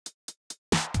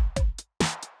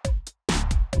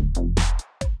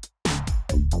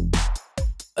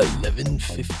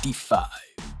11:55.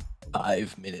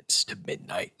 5 minutes to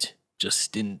midnight.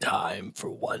 Just in time for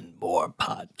one more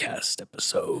podcast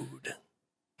episode.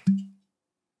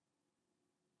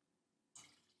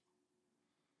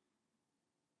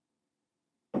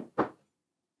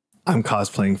 I'm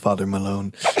cosplaying Father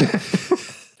Malone.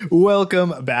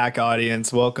 Welcome back,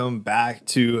 audience. Welcome back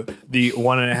to the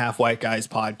 1.5 White Guys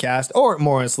podcast, or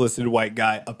more unsolicited white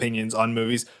guy opinions on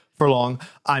movies for long.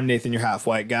 I'm Nathan, your half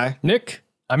white guy. Nick,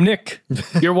 I'm Nick.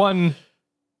 You're one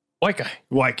white guy.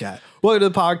 White guy. Welcome to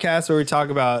the podcast where we talk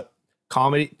about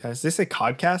comedy. Does this say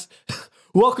podcast?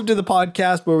 Welcome to the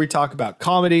podcast where we talk about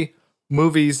comedy,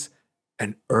 movies,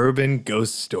 and urban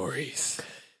ghost stories.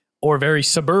 Or very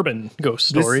suburban ghost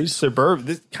stories.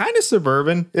 This kind of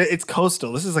suburban. It's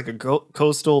coastal. This is like a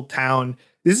coastal town.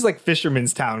 This is like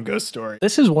Fisherman's Town ghost story.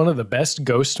 This is one of the best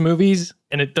ghost movies,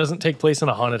 and it doesn't take place in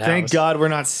a haunted house. Thank God we're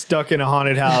not stuck in a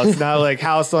haunted house. Not like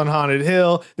House on Haunted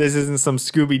Hill. This isn't some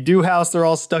Scooby-Doo house they're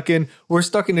all stuck in. We're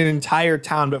stuck in an entire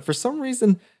town, but for some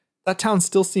reason, that town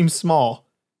still seems small.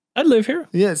 I'd live here.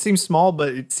 Yeah, it seems small, but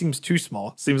it seems too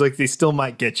small. Seems like they still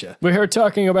might get you. We're here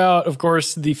talking about, of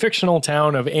course, the fictional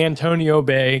town of Antonio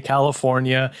Bay,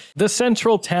 California, the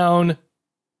central town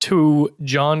to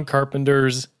John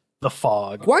Carpenter's The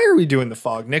Fog. Why are we doing The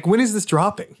Fog, Nick? When is this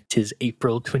dropping? 'Tis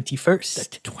April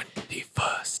 21st. The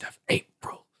 21st of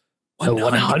April. The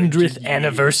 100th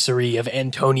anniversary of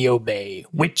Antonio Bay,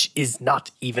 which is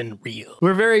not even real.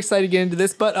 We're very excited to get into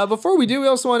this, but before we do, we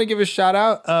also want to give a shout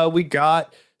out. We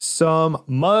got some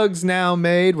mugs now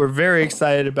made. We're very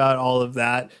excited about all of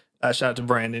that. Shout out to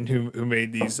Brandon who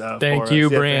made these. Thank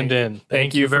you, Brandon.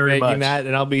 Thank you for very making much. that.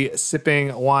 And I'll be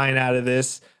sipping wine out of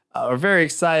this. We're very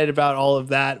excited about all of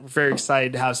that. We're very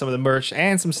excited to have some of the merch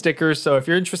and some stickers. So if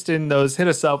you're interested in those, hit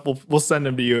us up. We'll send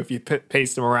them to you if you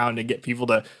paste them around and get people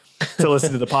to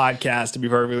listen to the podcast, to be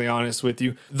perfectly honest with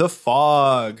you. The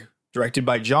Fog, directed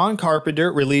by John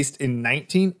Carpenter, released in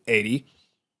 1980,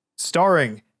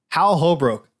 starring Hal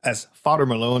Holbrook as Father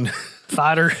Malone.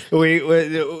 Fodder.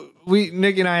 We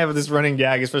Nick and I have this running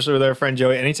gag, especially with our friend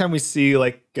Joey. Anytime we see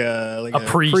like a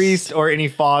priest or any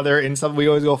father in something, we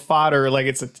always go fodder like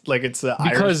it's because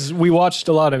Irish. We watched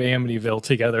a lot of Amityville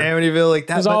together. Amityville, like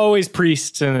that. There's always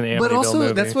priests in an Amityville but also,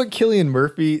 movie. that's what Cillian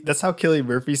Murphy. That's how Cillian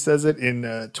Murphy says it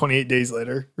in 28 Days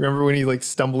Later. Remember when he like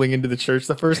stumbling into the church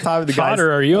the first time? The Fodder,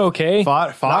 guys, are you okay?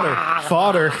 Fodder.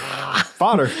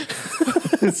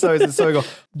 So we go.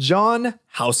 John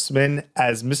Houseman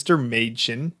as Mr.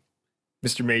 Machen.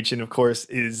 Mr. Machen, of course,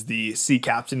 is the sea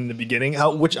captain in the beginning,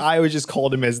 which I always just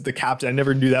called him as the captain. I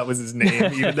never knew that was his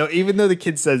name, even though the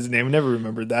kid says his name. I never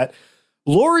remembered that.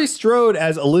 Laurie Strode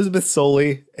as Elizabeth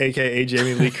Soley, aka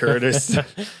Jamie Lee Curtis,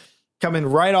 coming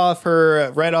right off her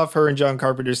and John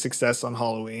Carpenter's success on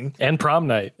Halloween and Prom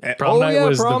Night. Prom Night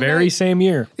was the very same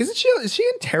year. Is she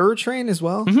in Terror Train as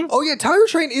well? Mm-hmm. Oh yeah, Terror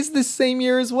Train is the same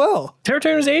year as well. Terror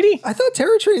Train was 80? I thought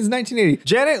Terror Train is 1980.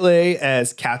 Janet Leigh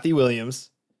as Kathy Williams.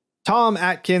 Tom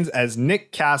Atkins as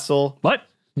Nick Castle. What?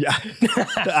 Yeah,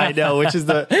 I know, which is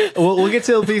we'll get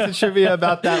to a piece of trivia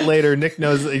about that later. Nick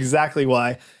knows exactly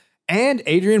why. And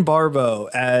Adrian Barbeau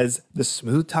as the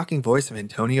smooth talking voice of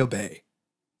Antonio Bay,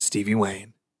 Stevie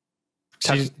Wayne.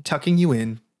 Tucking you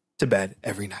in to bed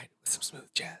every night with some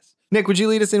smooth jazz. Nick, would you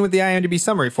lead us in with the IMDb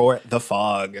summary for The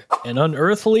Fog? An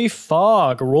unearthly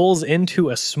fog rolls into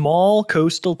a small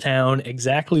coastal town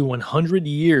exactly 100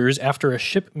 years after a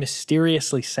ship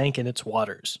mysteriously sank in its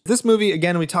waters. This movie,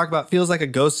 again, we talk about feels like a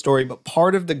ghost story, but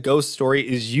part of the ghost story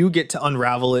is you get to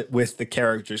unravel it with the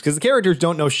characters, because the characters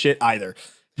don't know shit either.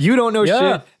 You don't know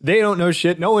shit. They don't know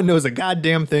shit. No one knows a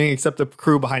goddamn thing except the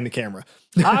crew behind the camera.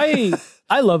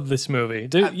 I love this movie.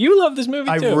 You love this movie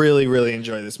too. I really, really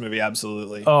enjoy this movie.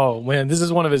 Absolutely. Oh man, this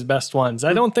is one of his best ones.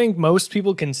 I don't think most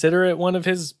people consider it one of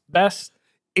his best.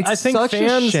 It's such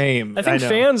a shame. I think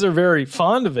fans are very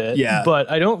fond of it. Yeah. But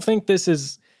I don't think this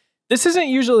isn't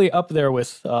usually up there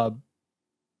with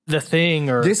The Thing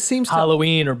or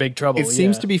Halloween or Big Trouble. It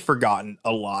seems to be forgotten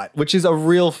a lot, which is a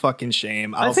real fucking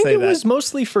shame. I think it was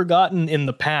mostly forgotten in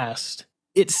the past.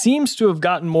 It seems to have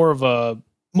gotten more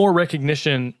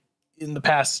recognition in the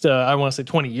past, I want to say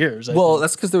 20 years. I think.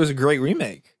 That's because there was a great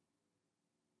remake.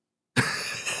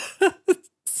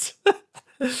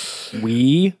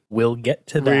 We will get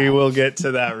to that. We will get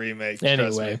to that remake.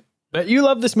 Anyway, but you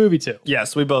love this movie too.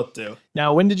 Yes, we both do.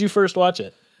 Now, when did you first watch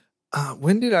it?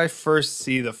 When did I first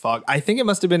see The Fog? I think it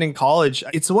must have been in college.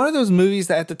 It's one of those movies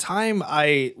that at the time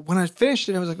when I finished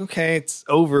it, I was like, okay, it's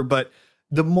over. But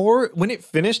when it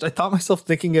finished, I thought myself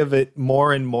thinking of it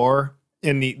more and more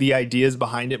and the ideas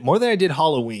behind it more than I did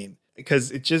Halloween,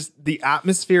 because it just, the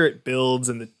atmosphere it builds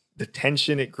and the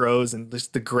tension it grows and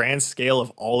just the grand scale of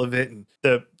all of it and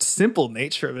the simple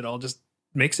nature of it all just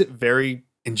makes it very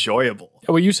enjoyable.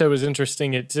 What you said was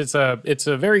interesting. It's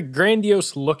a very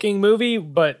grandiose looking movie,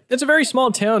 but it's a very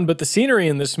small town. But the scenery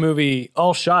in this movie,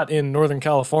 all shot in Northern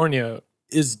California,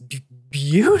 is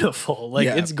beautiful. Like,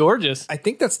 it's gorgeous. I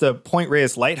think that's the Point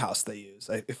Reyes lighthouse they use,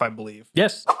 if I believe.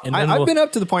 Yes. And I've been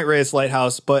up to the Point Reyes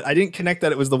lighthouse, but I didn't connect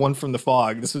that it was the one from The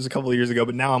Fog. This was a couple of years ago,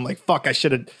 but now I'm like, fuck, I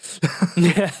should have.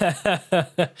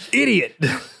 Idiot.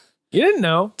 You didn't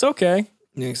know. It's okay.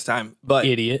 Next time. But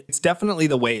idiot. It's definitely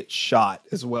the way it's shot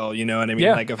as well. You know what I mean?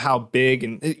 Yeah. Like of how big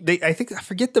and I think I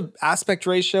forget the aspect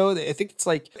ratio. I think it's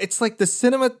like the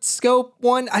CinemaScope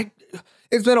one.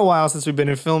 It's been a while since we've been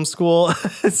in film school,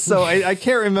 so I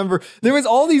can't remember. There was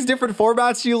all these different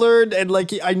formats you learned, and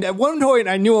like at one point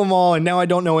I knew them all, and now I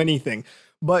don't know anything.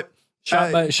 But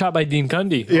shot by Dean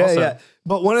Cundy. Yeah, also. yeah.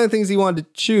 But one of the things he wanted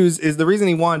to choose is the reason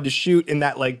he wanted to shoot in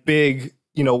that like big,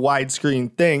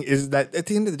 widescreen thing is that at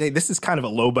the end of the day, this is kind of a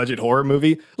low budget horror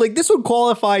movie. Like this would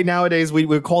qualify nowadays. We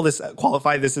would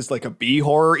qualify this as like a B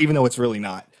horror, even though it's really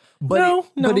not. But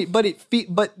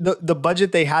the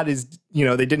budget they had is,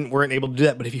 weren't able to do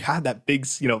that. But if you had that big,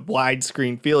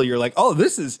 widescreen feel, you're like, oh,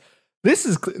 this is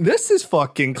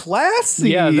fucking classy.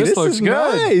 Yeah, this looks is good.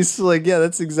 Nice. Like, yeah,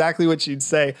 that's exactly what you'd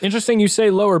say. Interesting. You say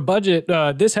lower budget.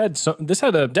 This had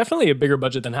definitely a bigger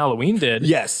budget than Halloween did.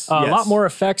 Yes. A lot more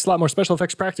effects, a lot more special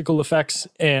effects, practical effects,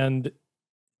 and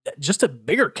just a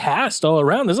bigger cast all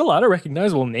around. There's a lot of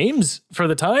recognizable names for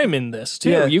the time in this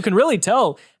too. Yeah. You can really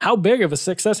tell how big of a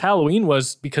success Halloween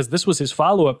was because this was his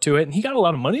follow-up to it, and he got a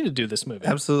lot of money to do this movie.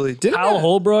 Absolutely. Hal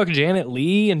Holbrook, Janet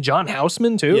Leigh, and John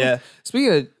Houseman too. Yeah.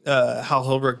 Speaking of Hal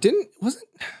Holbrook,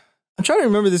 I'm trying to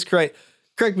remember this correct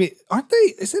me,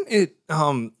 isn't it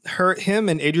him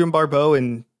and Adrienne Barbeau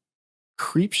in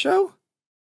Creepshow?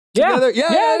 Yeah. Together? Yeah,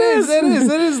 it is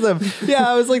them. Yeah,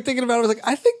 I was like thinking about it. I was like,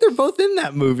 I think they're both in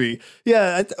that movie.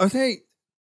 Yeah, are they?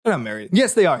 They're not married.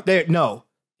 Yes, they are. No.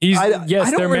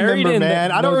 They're married in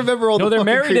man. I don't remember all the they're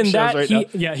married in that. Right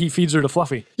he feeds her to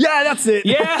Fluffy. Yeah, that's it.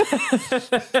 Yeah.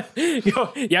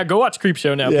 Go watch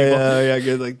Creepshow now, people. Yeah,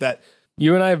 good like that.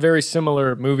 You and I have very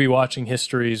similar movie watching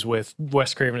histories with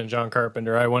Wes Craven and John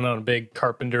Carpenter. I went on a big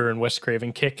Carpenter and Wes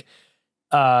Craven kick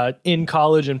in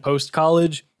college and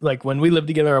post-college. Like when we lived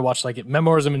together, I watched like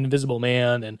Memoirs of an Invisible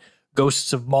Man and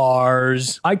Ghosts of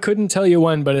Mars. I couldn't tell you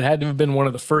when, but it had to have been one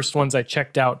of the first ones I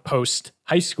checked out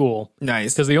post-high school.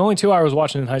 Nice. Because the only two I was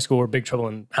watching in high school were Big Trouble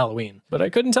in Halloween. But I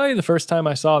couldn't tell you the first time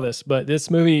I saw this. But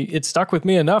this movie, it stuck with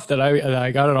me enough that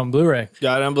I got it on Blu-ray.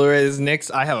 Got it on Blu-ray. This is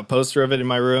Nick's. I have a poster of it in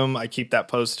my room. I keep that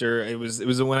poster. It was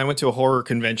when I went to a horror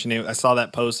convention. I saw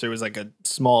that poster. It was like a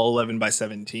small 11 by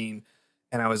 17.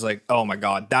 And I was like, oh my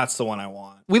God, that's the one I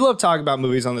want. We love talking about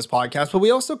movies on this podcast, but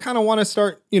we also kind of want to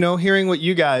start, hearing what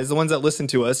you guys, the ones that listen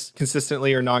to us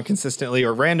consistently or non-consistently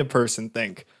or random person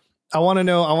think. I want to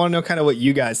know kind of what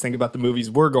you guys think about the movies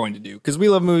we're going to do because we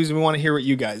love movies and we want to hear what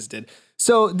you guys did.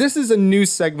 So this is a new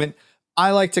segment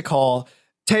I like to call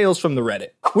Tales from the Reddit.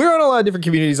 We're on a lot of different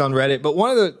communities on Reddit, but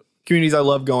one of the communities I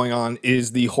love going on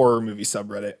is the horror movie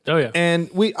subreddit. Oh yeah. And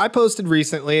I posted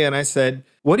recently and I said,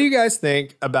 what do you guys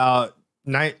think about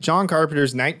John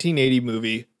Carpenter's 1980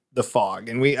 movie, The Fog?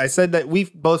 And I said that we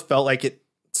both felt like it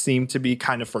seemed to be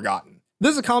kind of forgotten.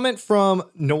 This is a comment from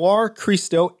Noir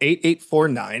Cristo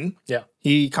 8849. Yeah.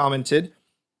 He commented,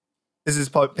 this is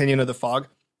his opinion of The Fog.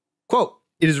 Quote,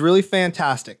 it is really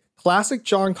fantastic. Classic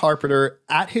John Carpenter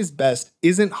at his best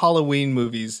isn't Halloween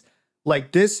movies.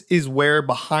 Like this is where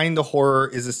behind the horror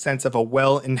is a sense of a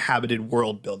well-inhabited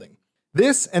world building.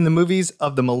 This and the movies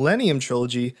of the Millennium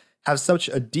Trilogy have such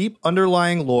a deep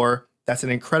underlying lore that's an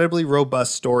incredibly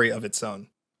robust story of its own.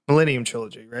 Millennium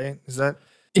Trilogy, right? Is that?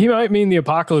 He might mean the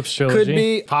Apocalypse Trilogy. Could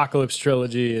be. Apocalypse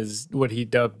Trilogy is what he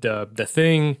dubbed The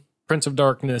Thing, Prince of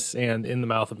Darkness, and In the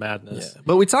Mouth of Madness. Yeah.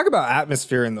 But we talk about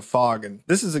atmosphere in The Fog, and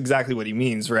this is exactly what he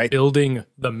means, right? Building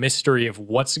the mystery of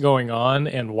what's going on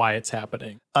and why it's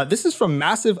happening. This is from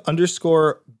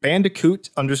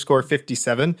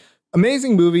Massive_Bandicoot_57.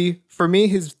 Amazing movie. For me,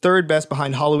 his third best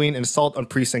behind Halloween and Assault on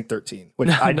Precinct 13, which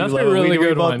I do love. Really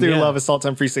we both do yeah. love Assault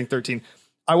on Precinct 13.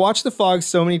 I watched The Fog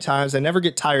so many times, I never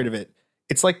get tired of it.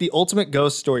 It's like the ultimate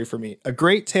ghost story for me. A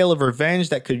great tale of revenge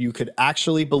that you could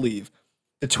actually believe.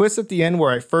 The twist at the end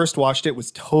where I first watched it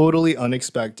was totally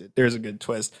unexpected. There's a good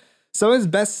twist. Some of his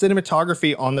best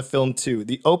cinematography on the film too.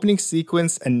 The opening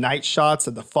sequence and night shots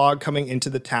of the fog coming into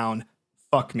the town.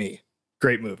 Fuck me.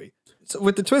 Great movie. So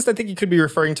with the twist, I think you could be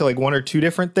referring to like one or two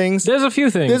different things. There's a few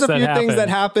things that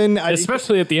happen.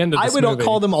 Especially at the end of this movie. I would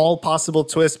call them all possible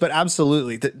twists, but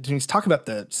absolutely. He's talking about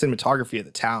the cinematography of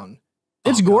the town.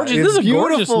 It's gorgeous. This is a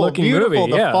gorgeous looking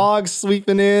movie. The fog's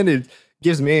sweeping in. It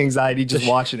gives me anxiety just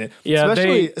watching it. Yeah,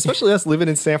 especially us living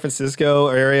in San Francisco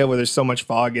area where there's so much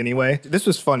fog anyway. This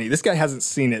was funny. This guy hasn't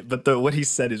seen it, but what he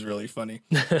said is really funny.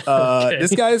 Okay.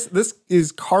 This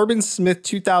is Carbon Smith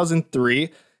 2003.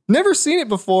 Never seen it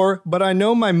before, but I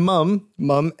know my mum,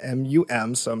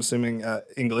 M-U-M, so I'm assuming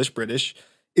English, British,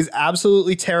 is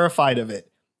absolutely terrified of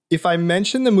it. If I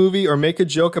mention the movie or make a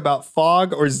joke about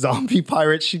fog or zombie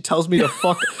pirates, she tells me to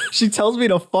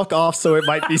fuck off, so it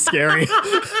might be scary.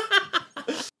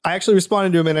 I actually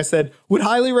responded to him and I said, would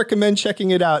highly recommend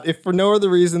checking it out, if for no other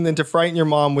reason than to frighten your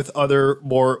mom with other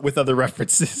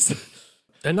references.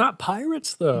 They're not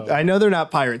pirates, though. I know they're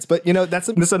not pirates, but you know, that's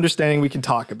a misunderstanding we can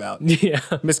talk about. Yeah.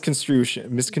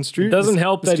 Misconstrued. Doesn't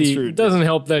help that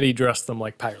he dressed them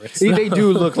like pirates. They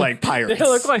do look like pirates.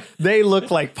 They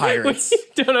look like pirates.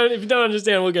 If you don't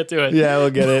understand, we'll get to it. Yeah, we'll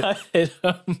get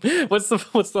it. What's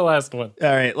the last one? All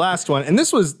right, last one. And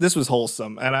this was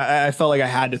wholesome. And I felt like I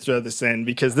had to throw this in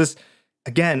because this,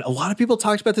 again, a lot of people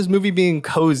talked about this movie being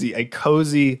a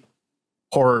cozy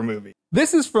horror movie.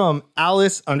 This is from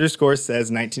Alice_says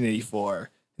 1984.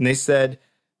 And they said,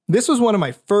 this was one of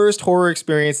my first horror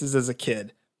experiences as a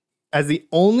kid. As the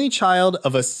only child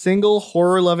of a single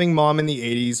horror-loving mom in the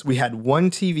 80s, we had one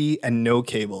TV and no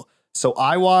cable. So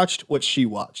I watched what she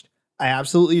watched. I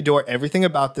absolutely adore everything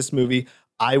about this movie.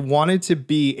 I wanted to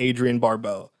be Adrienne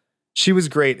Barbeau. She was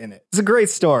great in it. It's a great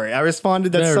story. I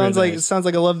responded, it sounds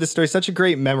like I love this story. Such a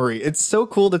great memory. It's so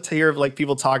cool to hear like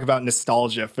people talk about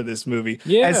nostalgia for this movie.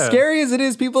 Yeah. As scary as it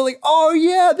is, people are like, oh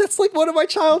yeah, that's like one of my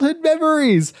childhood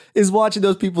memories is watching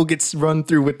those people get run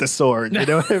through with the sword. You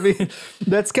know what I mean?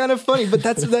 That's kind of funny, but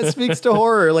that speaks to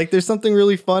horror. Like there's something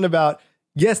really fun about,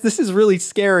 yes, this is really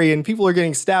scary and people are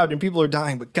getting stabbed and people are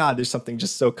dying, but God, there's something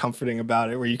just so comforting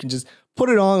about it where you can just put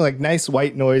it on like nice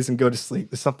white noise and go to sleep.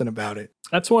 There's something about it.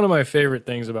 That's one of my favorite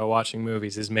things about watching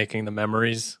movies is making the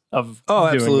memories of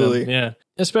doing absolutely. them. Yeah.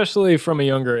 Especially from a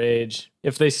younger age.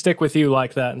 If they stick with you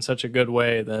like that in such a good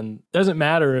way, then it doesn't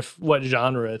matter what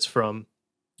genre it's from.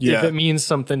 Yeah. If it means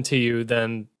something to you,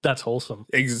 then that's wholesome.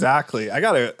 Exactly. I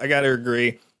gotta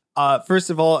agree. First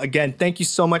of all, again, thank you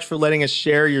so much for letting us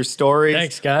share your stories.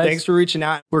 Thanks, guys. Thanks for reaching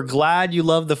out. We're glad you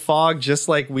love The Fog just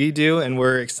like we do, and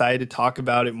we're excited to talk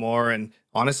about it more. And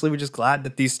honestly, we're just glad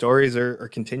that these stories are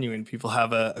continuing. People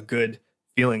have a good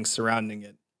feeling surrounding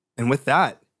it. And with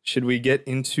that, should we get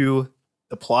into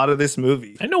the plot of this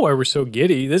movie? I know why we're so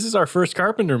giddy. This is our first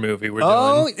Carpenter movie we're doing.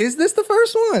 Oh, is this the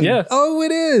first one? Yeah. Oh,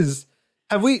 it is.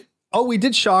 Have we... Oh, we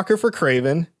did Shocker for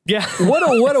Craven. Yeah.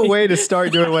 What a way to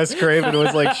start doing Wes Craven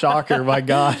was like Shocker, my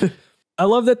God. I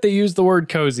love that they use the word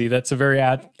cozy. That's a very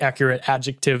accurate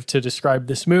adjective to describe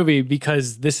this movie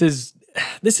because this is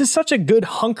such a good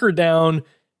hunker down,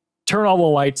 turn all the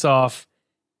lights off,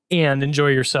 and enjoy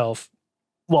yourself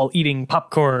while eating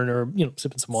popcorn or,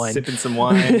 sipping some wine. Sipping some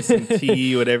wine, some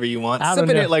tea, whatever you want.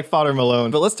 Sipping it like Father Malone.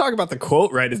 But let's talk about the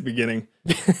quote right at the beginning.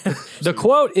 The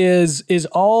quote is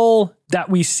all that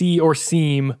we see or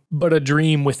seem but a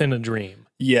dream within a dream.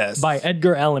 Yes. By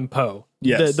Edgar Allan Poe.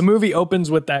 Yes. The movie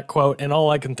opens with that quote, and all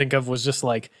I can think of was just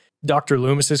like Dr.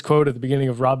 Loomis's quote at the beginning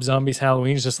of Rob Zombie's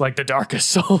Halloween is just like, the darkest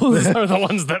souls are the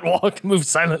ones that move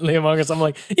silently among us. I'm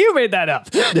like, you made that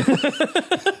up.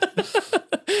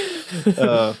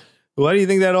 What do you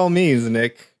think that all means,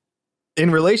 Nick?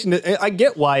 In relation to, I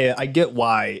get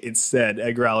why it's said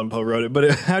Edgar Allan Poe wrote it, but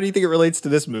how do you think it relates to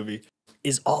this movie?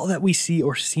 Is all that we see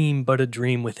or seem but a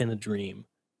dream within a dream?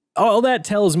 All that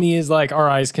tells me is like our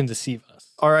eyes can deceive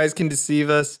us. Our eyes can deceive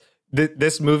us.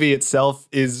 This movie itself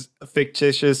is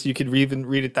fictitious. You could even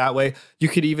read it that way. You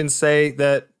could even say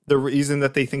that the reason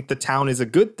that they think the town is a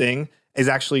good thing is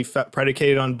actually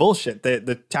predicated on bullshit.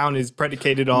 The town is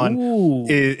predicated on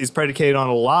is predicated on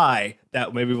a lie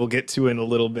that maybe we'll get to in a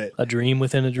little bit. A dream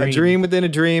within a dream. A dream within a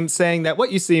dream, saying that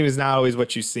what you seem is not always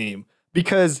what you seem.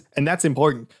 Because, and that's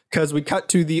important, because we cut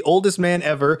to the oldest man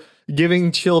ever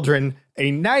giving children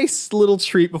a nice little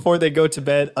treat before they go to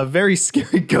bed, a very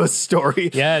scary ghost story.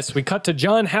 Yes, we cut to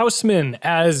John Houseman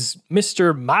as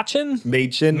Mr. Machen,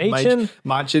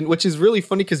 which is really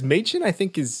funny because Machen, I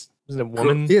think, is a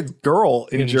woman. Yeah, it's girl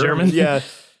in German. Yeah,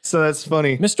 so that's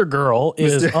funny. Mr. Girl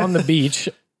is on the beach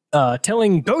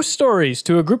telling ghost stories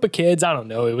to a group of kids. I don't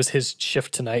know. It was his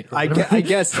shift tonight. I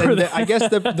guess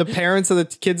the parents of the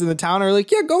kids in the town are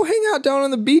like, yeah, go hang out down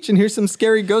on the beach and hear some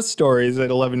scary ghost stories at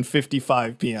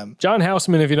 11:55 p.m. John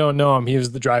Houseman, if you don't know him, he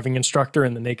was the driving instructor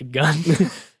in The Naked Gun.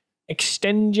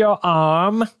 Extend your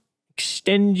arm.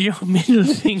 Extend your middle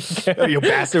finger. Oh, you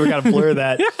bastard. We got to blur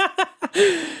that.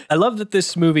 I love that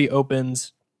this movie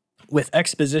opens with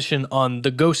exposition on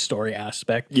the ghost story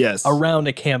aspect. Yes. Around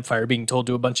a campfire being told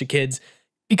to a bunch of kids,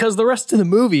 because the rest of the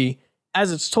movie,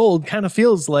 as it's told, kind of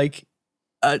feels like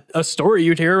a story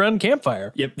you'd hear around a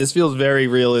campfire. Yep, this feels very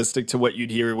realistic to what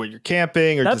you'd hear when you're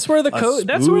camping, or That's just where the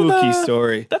spooky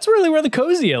story. That's really where the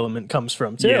cozy element comes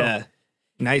from too. Yeah,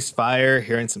 nice fire,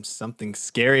 hearing something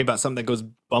scary about something that goes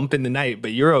bump in the night,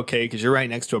 but you're okay because you're right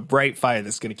next to a bright fire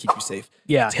that's going to keep you safe.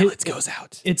 Yeah, until it goes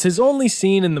out. It's his only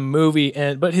scene in the movie,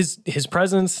 but his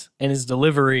presence and his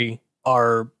delivery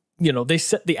are, they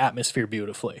set the atmosphere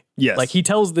beautifully. Yes, like he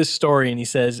tells this story and he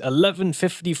says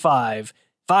 11:55.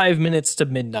 5 minutes to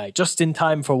midnight, just in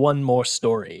time for one more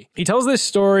story. He tells this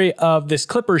story of this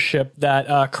clipper ship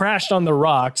that crashed on the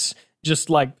rocks, just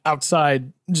like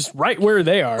outside, just right where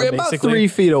they are. We're basically. about 3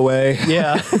 feet away.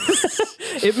 Yeah.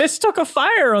 It mistook a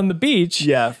fire on the beach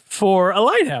for a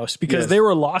lighthouse because they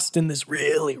were lost in this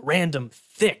really random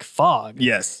thick fog.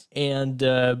 Yes. And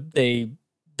they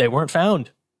weren't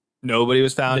found. Nobody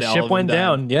was found. The ship went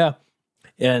down, yeah.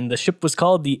 And the ship was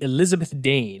called the Elizabeth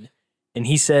Dane. And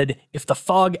he said, if the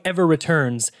fog ever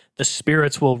returns, the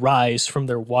spirits will rise from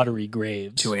their watery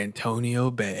graves. To Antonio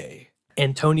Bay.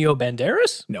 Antonio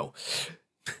Banderas? No.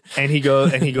 And he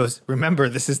goes, remember,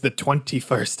 this is the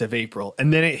 21st of April.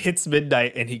 And then it hits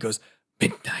midnight and he goes,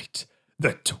 midnight,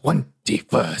 the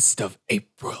 21st of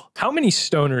April. How many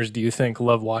stoners do you think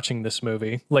love watching this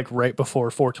movie? Like right before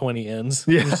 420 ends?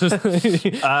 Yeah.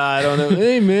 I don't know.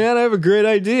 Hey, man, I have a great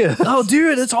idea. Oh,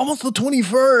 dude, it's almost the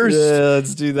 21st. Yeah,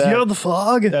 let's do that. Do you have the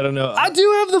fog? I don't know. I do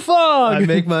have the fog. I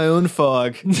make my own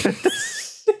fog.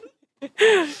 This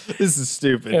is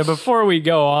stupid. Yeah, before we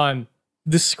go on,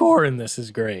 the score in this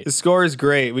is great. The score is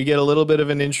great. We get a little bit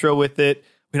of an intro with it.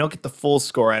 We don't get the full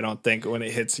score, I don't think, when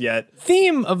it hits yet.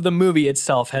 Theme of the movie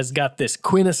itself has got this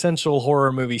quintessential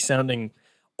horror movie sounding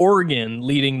organ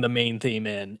leading the main theme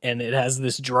in, and it has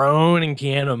this drone and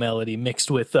piano melody mixed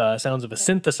with sounds of a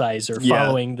synthesizer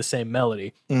following the same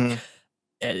melody. And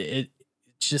it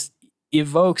just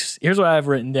evokes, here's what I've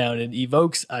written down, it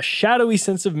evokes a shadowy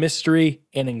sense of mystery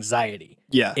and anxiety.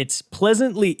 Yeah. It's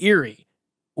pleasantly eerie.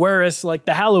 Whereas, like,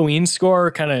 the Halloween score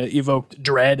kind of evoked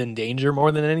dread and danger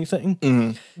more than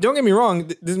anything. Don't get me wrong.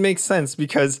 This makes sense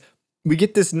because we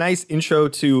get this nice intro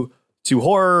to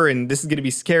horror, and this is going to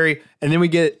be scary. And then we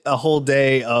get a whole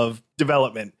day of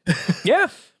development. Yeah.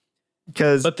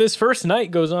 But this first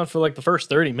night goes on for, like, the first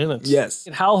 30 minutes. Yes.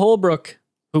 And Hal Holbrook,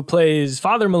 who plays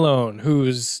Father Malone,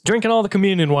 who's drinking all the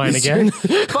communion wine again.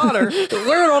 Father, where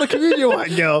did all the communion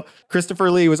wine go?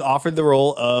 Christopher Lee was offered the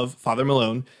role of Father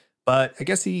Malone, but I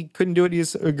guess he couldn't do it.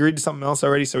 He's agreed to something else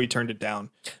already, so he turned it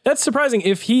down. That's surprising.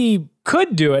 If he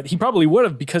could do it, he probably would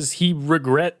have, because he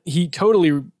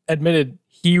totally admitted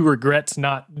he regrets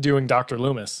not doing Dr.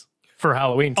 Loomis for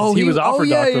Halloween. Oh, he was offered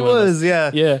Dr. Loomis.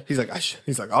 Yeah. He's like, I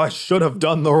should have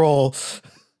done the role.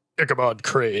 Ichabod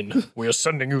Crane, we are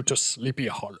sending you to Sleepy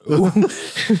Hollow.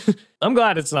 I'm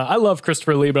glad it's not. I love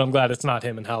Christopher Lee, but I'm glad it's not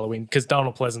him in Halloween, because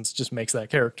Donald Pleasance just makes that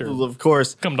character, of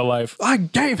course, come to life. I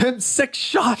gave him 6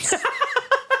 shots.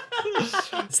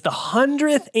 It's the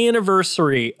 100th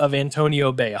anniversary of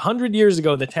Antonio Bay. 100 years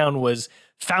ago, the town was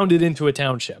founded into a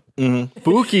township.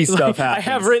 Spooky stuff happens. I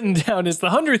have written down, it's the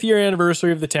 100th year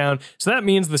anniversary of the town, so that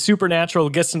means the supernatural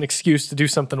gets an excuse to do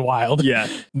something wild. Yeah.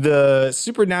 The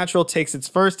supernatural takes its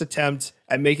first attempt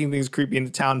at making things creepy in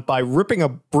the town by ripping a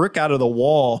brick out of the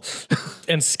wall.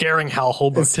 And scaring Hal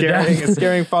Holbrook to death. And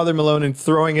scaring Father Malone and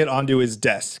throwing it onto his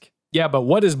desk. Yeah, but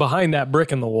what is behind that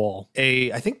brick in the wall?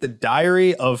 I think the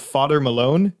diary of Father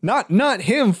Malone. Not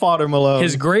him, Father Malone.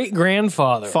 His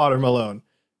great-grandfather. Father Malone.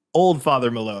 Old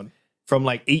Father Malone. From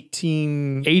like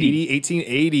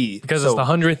 1880. Because it's the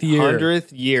 100th year. 100th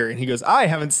year. And he goes, I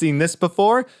haven't seen this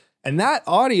before. And that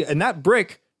audio and that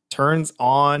brick turns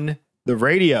on the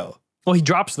radio. Well, he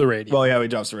drops the radio. Well, yeah, he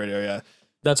drops the radio, yeah.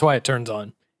 That's why it turns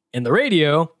on. And the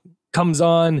radio comes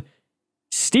on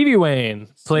Stevie Wayne,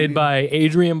 played by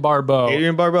Adrienne Barbeau.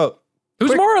 Adrienne Barbeau.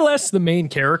 Who's more or less the main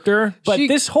character. But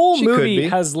this whole movie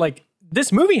has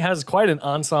has quite an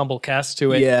ensemble cast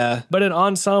to it. Yeah. But an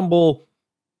ensemble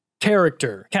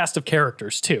cast of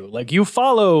characters too. Like, you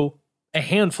follow a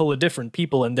handful of different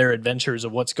people and their adventures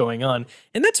of what's going on.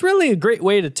 And that's really a great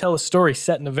way to tell a story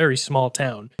set in a very small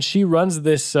town. She runs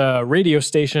this radio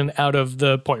station out of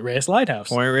the Point Reyes Lighthouse.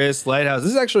 Point Reyes Lighthouse.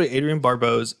 This is actually Adrienne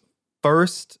Barbeau's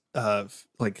first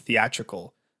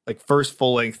theatrical, first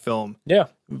full-length film. Yeah.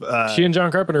 She and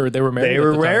John Carpenter, they were married. They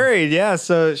were married, yeah.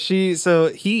 So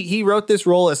he wrote this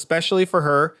role especially for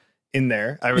her. in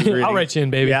there. I was reading. I'll write you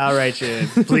in, baby. Yeah, I'll write you in.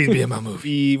 Please be in my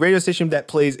movie. The radio station that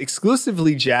plays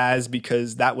exclusively jazz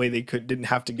because that way they didn't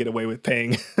have to get away with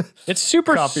paying. It's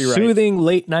super copyright. soothing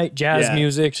late night jazz Yeah.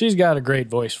 music. She's got a great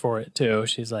voice for it too.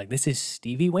 She's like, "This is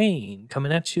Stevie Wayne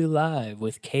coming at you live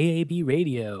with KAB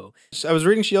Radio." I was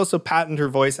reading she also patented her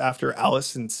voice after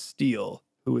Alison Steele,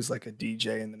 who was like a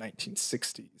DJ in the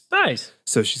 1960s. Nice.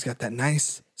 So she's got that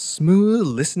nice, smooth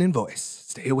listening voice.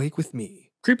 Stay awake with me.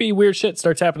 Creepy, weird shit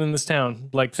starts happening in this town.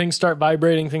 Like things start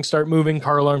vibrating, things start moving,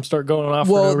 car alarms start going off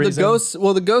for no reason.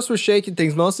 The ghosts were shaking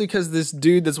things mostly because this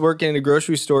dude that's working in a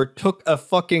grocery store took a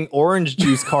fucking orange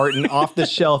juice carton off the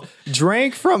shelf,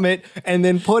 drank from it, and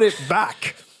then put it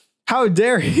back. How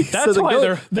dare he? That's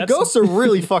why the ghosts are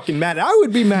really fucking mad. I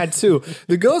would be mad too.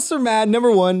 The ghosts are mad. Number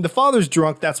one, the father's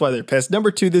drunk. That's why they're pissed. Number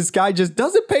two, this guy just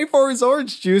doesn't pay for his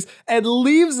orange juice and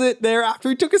leaves it there after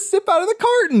he took a sip out of the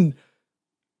carton.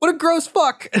 What a gross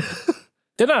fuck.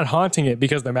 They're not haunting it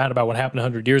because they're mad about what happened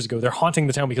 100 years ago. They're haunting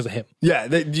the town because of him. Yeah,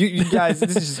 you guys,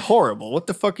 this is just horrible. What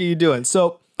the fuck are you doing?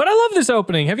 But I love this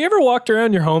opening. Have you ever walked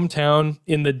around your hometown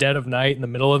in the dead of night, in the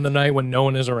middle of the night when no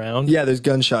one is around? Yeah, there's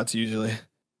gunshots usually.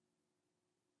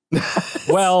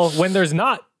 Well, when there's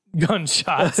not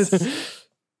gunshots,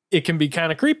 it can be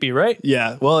kind of creepy, right?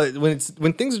 Yeah. Well,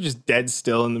 when things are just dead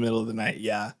still in the middle of the night,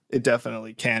 yeah, it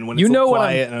definitely can. When You it's know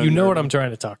quiet what I'm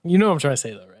trying to talk. You know what I'm trying to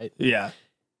say though, right? Yeah.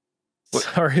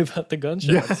 Sorry about the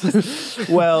gunshots. Yeah.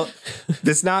 Well,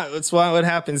 that's not what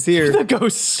happens here. The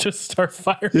ghosts just start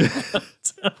firing.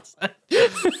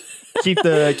 keep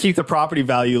the property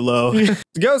value low. The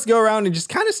ghosts go around and just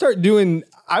kind of start doing,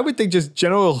 I would think, just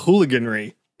general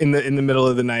hooliganry in the middle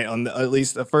of the night. At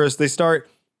least at first, they start,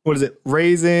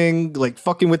 raising, like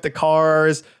fucking with the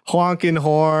cars, honking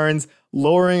horns,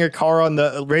 raising a car on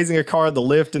the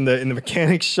lift in the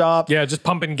mechanic shop. Yeah, just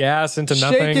pumping gas into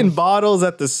nothing. Shaking bottles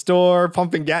at the store,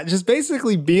 pumping gas, just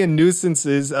basically being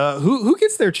nuisances. Who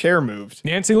gets their chair moved?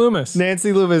 Nancy Loomis.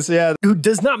 Yeah. Who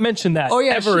does not mention that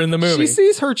ever in the movie. She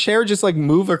sees her chair just like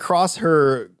move across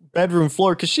her bedroom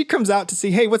floor because she comes out to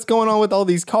see, hey, what's going on with all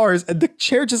these cars? And the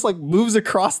chair just like moves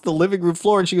across the living room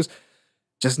floor and she goes,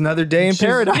 just another day in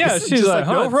paradise. Yeah, she's like,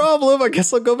 no problem. I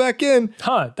guess I'll go back in.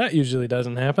 That usually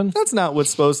doesn't happen. That's not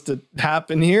what's supposed to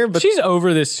happen here. But she's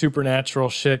over this supernatural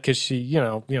shit because she,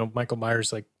 Michael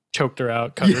Myers like choked her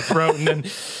out, cut her throat,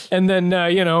 and then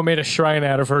made a shrine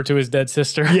out of her to his dead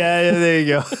sister. Yeah, there you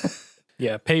go.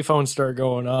 Yeah, payphones start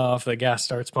going off. The gas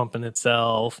starts pumping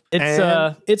itself.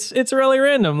 It's really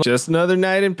random. Just another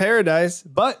night in paradise.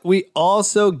 But we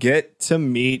also get to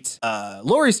meet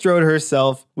Laurie Strode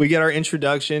herself. We get our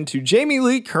introduction to Jamie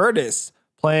Lee Curtis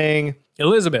playing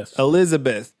Elizabeth.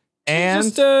 And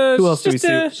who else do we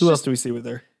see? Who else do we see with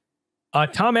her?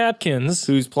 Tom Atkins,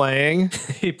 who's playing.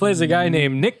 He plays a guy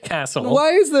named Nick Castle.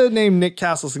 Why is the name Nick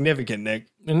Castle significant, Nick?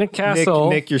 Nick Castle.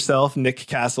 Nick yourself, Nick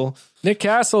Castle. Nick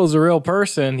Castle is a real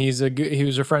person. He was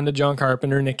a friend of John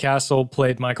Carpenter. Nick Castle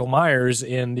played Michael Myers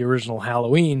in the original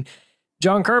Halloween.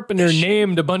 John Carpenter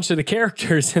named a bunch of the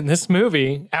characters in this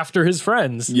movie after his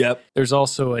friends. Yep. There's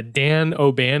also a Dan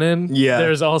O'Bannon. Yeah.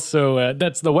 There's also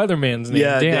that's the weatherman's name.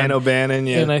 Yeah, Dan O'Bannon.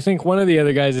 Yeah. And I think one of the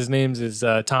other guys' names is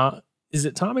Tom. Is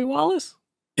it Tommy Wallace?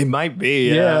 It might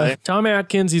be. Yeah. Tom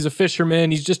Atkins. He's a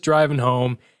fisherman. He's just driving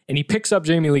home, and he picks up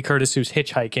Jamie Lee Curtis, who's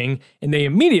hitchhiking, and they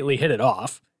immediately hit it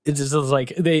off. It's just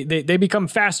like they become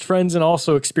fast friends and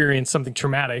also experience something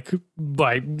traumatic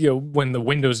by when the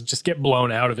windows just get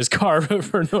blown out of his car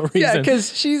for no reason. Yeah,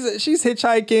 because she's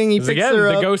hitchhiking. He picks her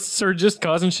up. The ghosts are just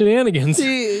causing shenanigans.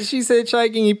 She's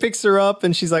hitchhiking. He picks her up,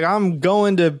 and she's like, "I'm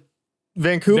going to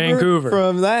Vancouver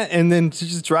from that." And then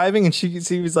she's just driving, and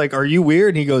he was like, "Are you weird?"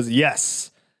 And he goes, "Yes."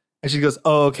 And she goes,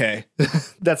 "Oh, okay,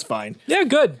 that's fine." Yeah,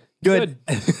 good.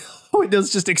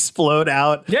 Windows just explode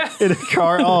out. Yeah. In a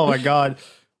car. Oh my god.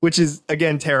 Which is,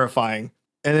 again, terrifying.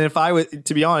 And then if I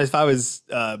was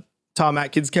Tom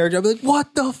Atkins' character, I'd be like,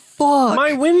 what the fuck?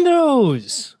 My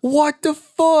windows. What the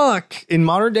fuck? In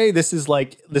modern day, this is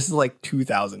like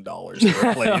 $2,000 to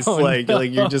replace. No. Like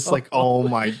you're just like, oh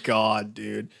my God,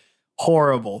 dude.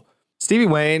 Horrible. Stevie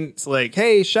Wayne's like,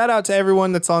 hey, shout out to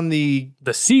everyone that's on the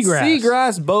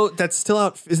Seagrass boat that's still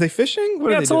out. Is they fishing?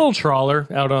 It's a little trawler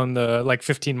out on the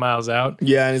 15 miles out.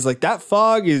 Yeah, and he's like, that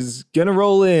fog is gonna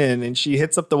roll in, and she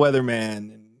hits up the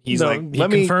weatherman, and he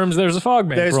confirms there's a fog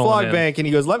bank. There's a fog bank, and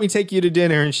he goes, let me take you to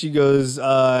dinner, and she goes,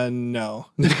 no.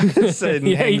 He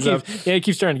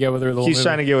keeps trying to get with her. He's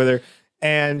trying to get with her,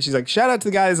 and she's like, shout out to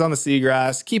the guys on the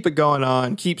Seagrass, keep it going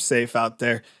on, keep safe out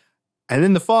there, and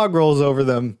then the fog rolls over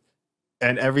them.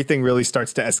 And everything really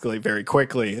starts to escalate very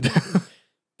quickly.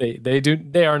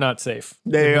 They are not safe.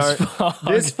 They are.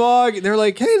 This fog, they're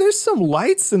like, hey, there's some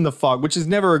lights in the fog, which is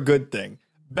never a good thing.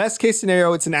 Best case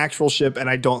scenario, it's an actual ship, and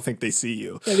I don't think they see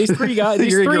you. Yeah, these three guys,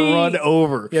 you're gonna get run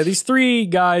over. Yeah, these three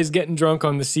guys getting drunk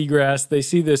on the seagrass. They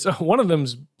see this. One of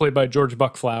them's played by George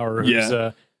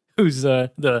Buckflower, who's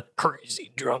the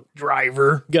crazy drunk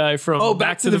driver guy from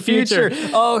Back to the Future.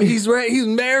 Oh, he's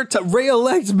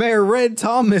Ray-elect Mayor Red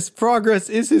Thomas. Progress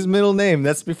is his middle name.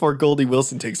 That's before Goldie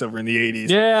Wilson takes over in the 80s.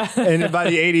 Yeah. And by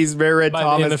the 80s, Mayor Red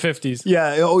Thomas. In the 50s.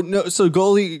 Yeah. Oh, no. So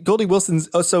Goldie Wilson's.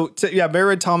 Mayor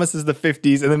Red Thomas is the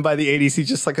 50s. And then by the 80s, he's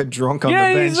just like a drunk on the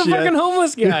bench. Yeah, he's a fucking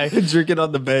homeless guy. Drinking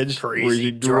on the bench.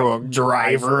 Crazy drunk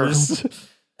drivers.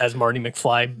 As Marty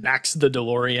McFly backs the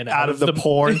DeLorean out of the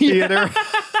porn theater.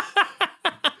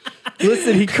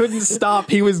 Listen, he couldn't stop.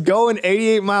 He was going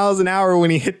 88 miles an hour when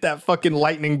he hit that fucking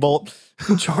lightning bolt.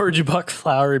 George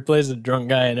Buckflower, he plays a drunk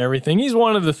guy and everything. He's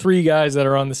one of the three guys that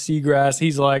are on the seagrass.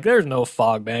 He's like, there's no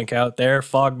fog bank out there.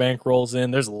 Fog bank rolls in.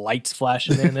 There's lights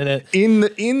flashing in it. in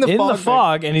the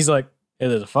fog. And he's like, hey,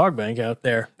 there's a fog bank out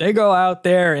there. They go out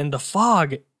there and the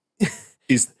fog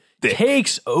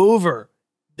takes over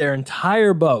their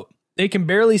entire boat. They can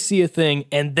barely see a thing.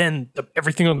 And then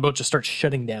everything on the boat just starts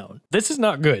shutting down. This is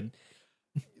not good.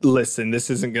 Listen,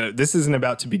 this isn't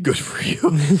about to be good for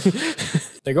you.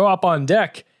 They go up on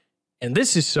deck, and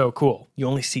this is so cool. You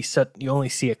only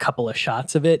see a couple of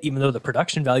shots of it, even though the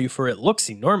production value for it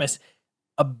looks enormous.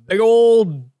 A big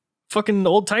old fucking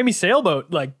old-timey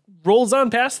sailboat like rolls on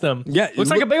past them. Yeah,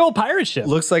 looks like a big old pirate ship.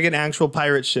 Looks like an actual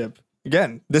pirate ship.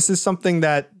 Again, this is something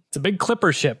that it's a big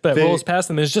clipper ship that rolls past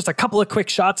them. There's just a couple of quick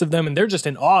shots of them, and they're just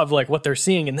in awe of like what they're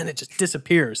seeing, and then it just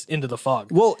disappears into the fog.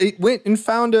 Well, it went and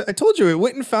found I told you, it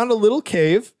went and found a little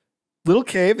cave.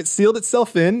 It sealed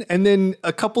itself in, and then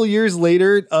a couple years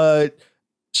later,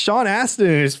 Sean Astin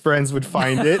and his friends would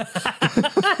find it.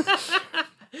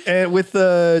 And with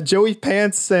Joey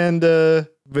Pants and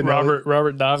Robert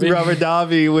Davi. Robert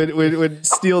Davi would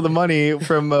steal the money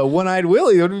from One-Eyed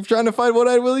Willie. They would be trying to find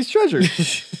One-Eyed Willie's treasure.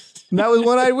 And that was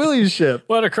One-Eyed Willie's ship.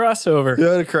 What a crossover.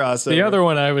 The other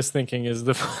one I was thinking is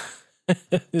the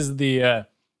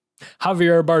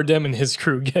Javier Bardem and his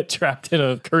crew get trapped in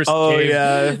a cursed cave.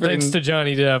 Yeah. Thanks to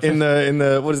Johnny Depp. In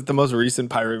the what is it, the most recent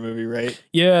pirate movie, right?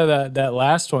 Yeah, that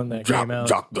last one that came out.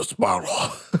 Jack the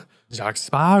Sparrow. Jack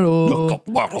Sparrow.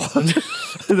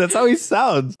 That's how he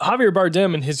sounds. Javier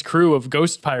Bardem and his crew of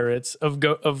ghost pirates,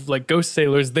 of like ghost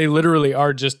sailors, they literally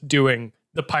are just doing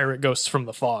the pirate ghosts from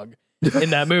the fog.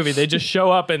 In that movie, they just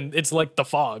show up and it's like the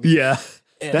fog. Yeah.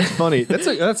 That's funny. That's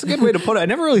a good way to put it. I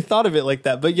never really thought of it like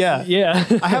that, but yeah.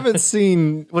 I haven't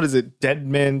seen, what is it? Dead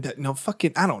Men? No,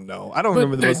 fucking, I don't know. I don't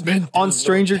remember the most. On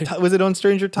Stranger was it on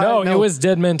Stranger Tides? No, it was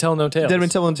Dead Men Tell No Tales. Dead Men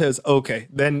Tell No Tales. Okay.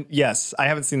 Then yes, I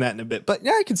haven't seen that in a bit, but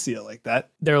yeah, I can see it like that.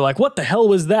 They're like, what the hell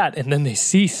was that? And then they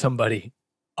see somebody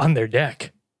on their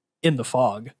deck in the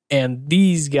fog. And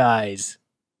these guys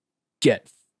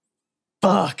get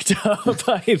fucked up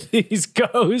by these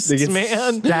ghosts, they get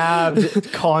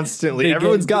stabbed constantly.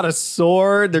 Everyone's got a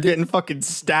sword. They're getting fucking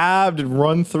stabbed and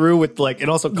run through with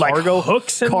and also cargo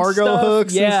hooks and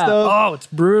hooks and stuff. Oh, it's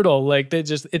brutal. Like they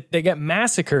get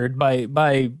massacred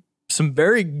by some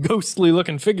very ghostly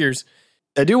looking figures.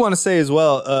 I do want to say as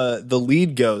well, the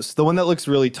lead ghost, the one that looks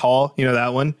really tall, you know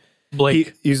that one?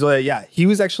 Blake. He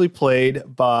was actually played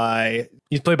by...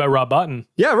 He's played by Rob Bottin.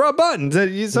 Yeah, Rob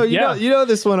Bottin. So you know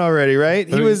this one already, right?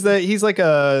 He's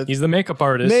the makeup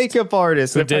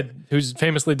artist. Who's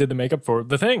famously did the makeup for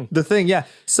The Thing. The Thing, yeah.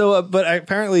 So, but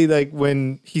apparently, like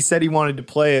when he said he wanted to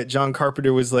play it, John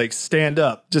Carpenter was like, stand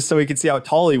up, just so he could see how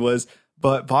tall he was.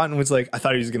 But Bottin was like, I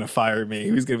thought he was going to fire me. He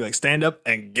was going to be like, stand up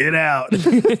and get out.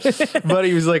 But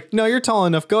he was like, no, you're tall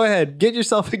enough. Go ahead. Get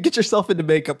yourself into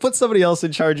makeup. Put somebody else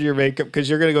in charge of your makeup because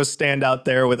you're going to go stand out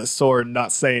there with a sword and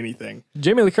not say anything.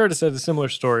 Jamie Lee Curtis had a similar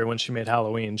story when she made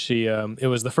Halloween. It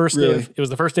was the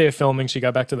first day of filming. She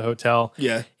got back to the hotel.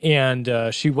 Yeah. And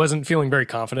she wasn't feeling very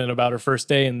confident about her first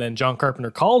day. And then John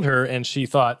Carpenter called her and she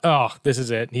thought, oh, this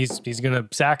is it. He's going to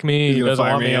sack me. He doesn't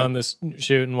want me on this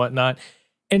shoot and whatnot.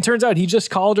 And turns out he just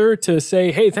called her to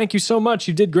say, hey, thank you so much.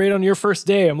 You did great on your first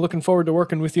day. I'm looking forward to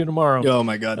working with you tomorrow. Oh,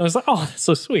 my God. I was like, oh, that's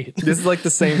so sweet. This is like the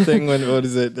same thing when, what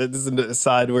is it? This is an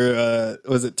aside where,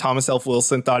 was it Thomas F.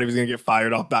 Wilson thought he was going to get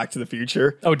fired off Back to the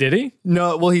Future? Oh, did he?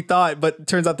 No, well, he thought, but it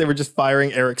turns out they were just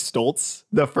firing Eric Stoltz,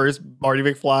 the first Marty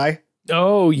McFly.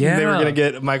 Oh, yeah. They were going to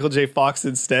get Michael J. Fox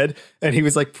instead. And he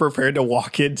was like prepared to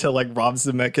walk into like Rob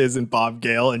Zemeckis and Bob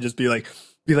Gale and just be like,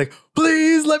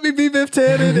 please let me be Biff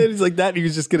Tannen. And he's like that. And he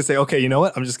was just going to say, okay, you know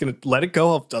what? I'm just going to let it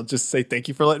go. I'll just say, thank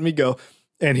you for letting me go.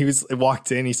 And he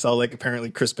walked in, he saw like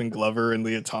apparently Crispin Glover and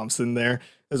Leah Thompson there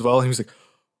as well. And he was like,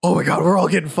 oh my God, we're all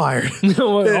getting fired.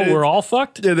 Oh, we're all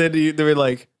fucked? And then they were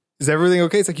like, is everything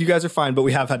okay? It's like, you guys are fine, but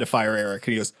we have had to fire Eric.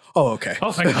 And he goes, oh, okay.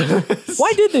 Oh, thank God.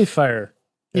 Why did they fire?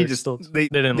 They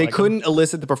couldn't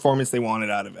elicit the performance they wanted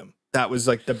out of him. That was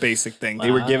like the basic thing.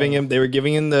 They were giving him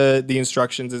the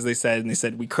instructions, as they said, and they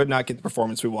said we could not get the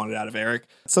performance we wanted out of Eric.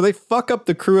 So they fuck up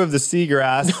the crew of the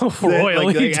Seagrass.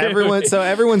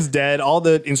 Everyone's dead. All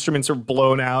the instruments are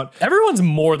blown out. Everyone's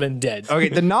more than dead. Okay,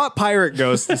 the not pirate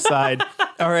ghosts decide,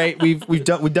 all right, we've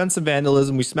done some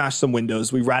vandalism, we smashed some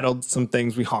windows, we rattled some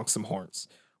things, we honked some horns.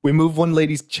 We moved one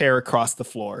lady's chair across the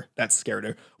floor. That scared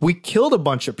her. We killed a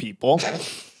bunch of people.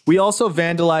 We also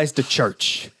vandalized a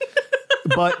church.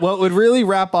 But what would really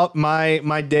wrap up my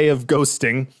day of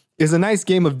ghosting is a nice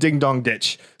game of Ding Dong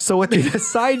Ditch. So what they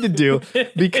decide to do,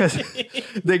 because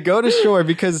they go to shore,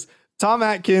 because Tom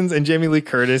Atkins and Jamie Lee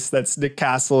Curtis, that's Nick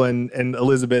Castle and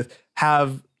Elizabeth,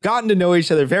 have gotten to know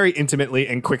each other very intimately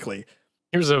and quickly.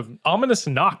 Here's an ominous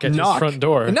knock at his front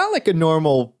door. And not like a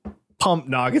normal pump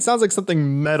knock. It sounds like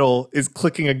something metal is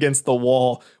clicking against the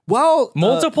wall. Well,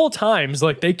 multiple times,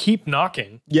 like they keep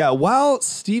knocking. Yeah, while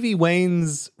Stevie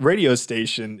Wayne's radio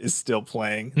station is still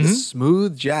playing, the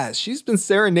smooth jazz. She's been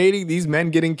serenading these men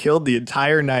getting killed the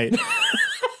entire night.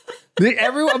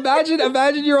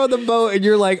 Imagine you're on the boat and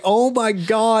you're like, oh my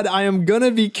God, I am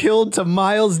gonna be killed to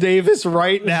Miles Davis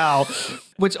right now.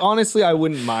 Which honestly, I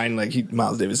wouldn't mind. Like,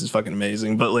 Miles Davis is fucking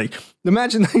amazing. But like,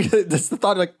 imagine that's the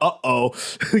thought. Like,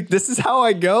 like, this is how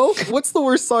I go. What's the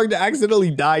worst song to accidentally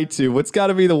die to? What's got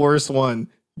to be the worst one?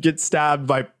 Get stabbed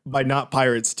by not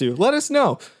pirates too. Let us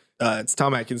know. It's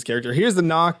Tom Atkins' character. Here's the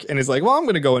knock, and he's like, well, I'm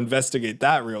gonna go investigate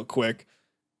that real quick.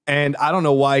 And I don't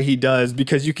know why he does,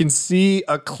 because you can see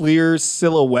a clear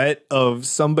silhouette of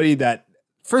somebody that,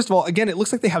 first of all, again, it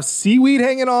looks like they have seaweed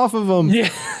hanging off of them.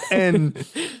 Yeah. And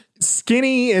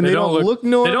skinny, and they don't look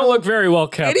normal. They don't look very well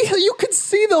kept. And you can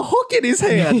see the hook in his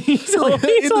hand. He's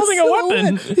holding a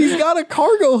weapon. He's got a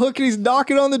cargo hook, and he's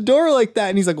knocking on the door like that.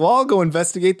 And he's like, well, I'll go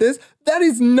investigate this. That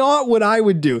is not what I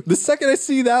would do. The second I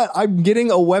see that, I'm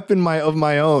getting a weapon of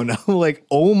my own. I'm like,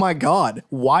 oh my God,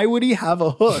 why would he have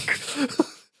a hook?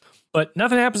 But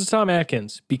nothing happens to Tom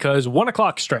Atkins because 1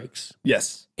 o'clock strikes.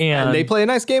 Yes. And they play a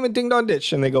nice game of Ding Dong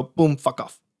Ditch, and they go, boom, fuck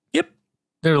off. Yep.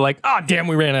 They're like, damn,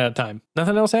 we ran out of time.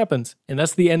 Nothing else happens. And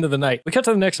that's the end of the night. We cut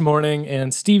to the next morning,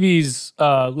 and Stevie's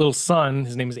little son,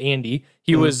 his name is Andy.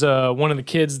 He was one of the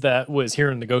kids that was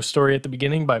hearing the ghost story at the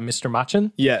beginning by Mr.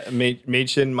 Machen. Yeah,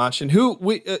 Machen, who,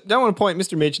 I want to point,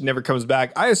 Mr. Machen never comes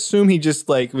back. I assume he just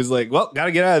was like, well, got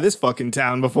to get out of this fucking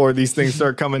town before these things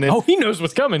start coming in. Oh, he knows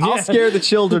what's coming. I'll scare the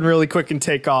children really quick and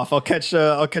take off. I'll catch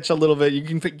a little bit. You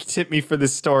can tip me for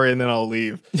this story, and then I'll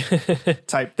leave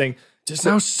type thing. It's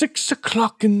now 6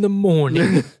 o'clock in the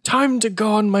morning. Time to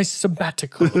go on my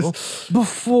sabbatical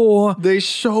before they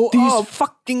show these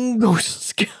fucking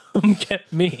ghosts come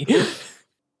get me.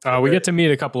 We get to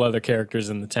meet a couple other characters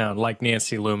in the town, like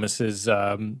Nancy Loomis's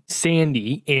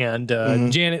Sandy, and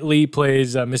Janet Leigh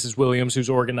plays Mrs. Williams, who's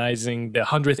organizing the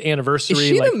 100th anniversary. Is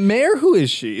she the mayor? Who is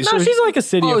she? No, she's like a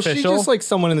city official. She's just like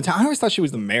someone in the town. I always thought she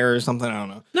was the mayor or something. I don't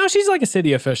know. No, she's like a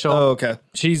city official. Oh, okay.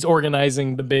 She's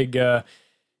organizing the big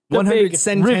 100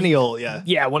 centennial, yeah.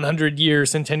 Yeah, 100-year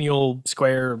centennial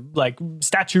square, like,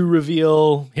 statue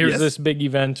reveal. Here's this big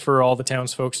event for all the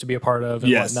townsfolk to be a part of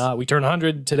and whatnot. We turn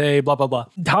 100 today, blah, blah, blah.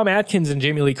 Tom Atkins and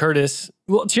Jamie Lee Curtis.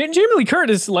 Well, Jamie Lee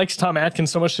Curtis likes Tom Atkins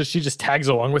so much that she just tags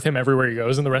along with him everywhere he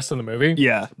goes in the rest of the movie.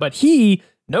 Yeah. But he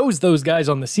knows those guys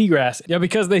on the Seagrass. Yeah,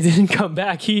 because they didn't come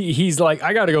back. He's like,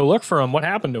 I got to go look for them. What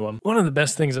happened to them? One of the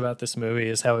best things about this movie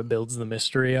is how it builds the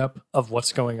mystery up of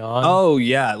what's going on. Oh,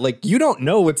 yeah. Like, you don't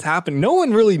know what's happening. No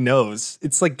one really knows.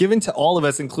 It's like given to all of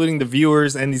us, including the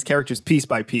viewers and these characters piece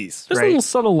by piece. There's little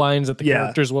subtle lines that the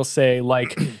characters will say,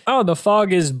 like, oh, the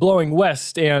fog is blowing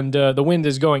west and the wind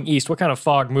is going east. What kind of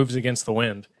fog moves against the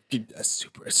wind? A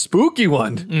super spooky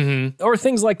one. Mm-hmm. Or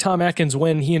things like Tom Atkins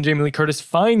when he and Jamie Lee Curtis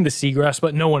find the Seagrass,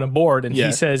 but no one aboard. And he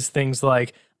says things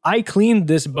like, I cleaned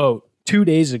this boat 2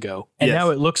 days ago, and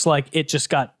now it looks like it just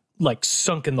got like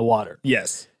sunk in the water.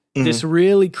 Yes. Mm-hmm. This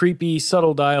really creepy,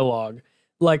 subtle dialogue.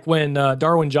 Like when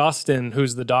Darwin Jostin,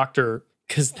 who's the doctor,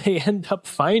 because they end up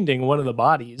finding one of the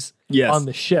bodies on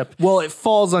the ship. Well, it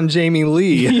falls on Jamie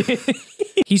Lee.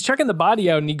 He's checking the body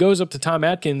out and he goes up to Tom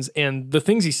Atkins and the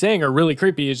things he's saying are really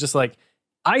creepy. It's just like,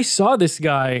 I saw this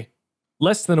guy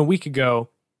less than a week ago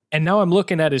and now I'm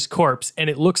looking at his corpse and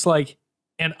it looks like,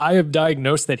 and I have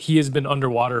diagnosed that he has been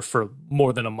underwater for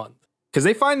more than a month. Because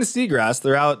they find the Seagrass.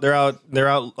 They're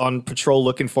out on patrol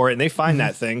looking for it and they find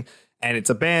that thing. and it's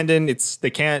abandoned. They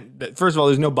can't, first of all,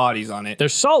 there's no bodies on it.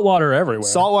 There's salt water everywhere.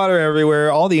 Salt water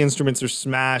everywhere. All the instruments are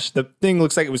smashed. The thing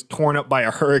looks like it was torn up by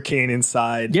a hurricane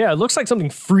inside. Yeah, it looks like something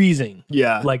freezing.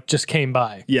 Yeah. Like just came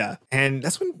by. Yeah. And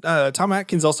that's when Tom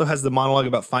Atkins also has the monologue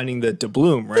about finding the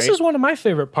doubloon, right? This is one of my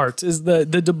favorite parts, is the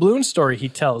doubloon story he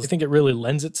tells. I think it really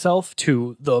lends itself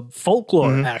to the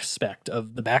folklore aspect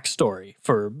of the backstory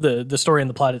for the story and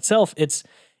the plot itself. It's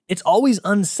always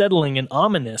unsettling and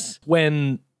ominous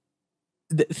when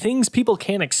things people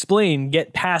can't explain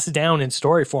get passed down in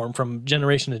story form from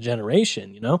generation to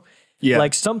generation, you know? Yeah.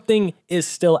 Like something is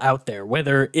still out there,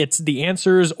 whether it's the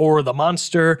answers or the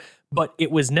monster, but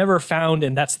it was never found,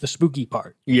 and that's the spooky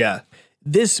part. Yeah.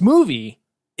 This movie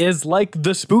is like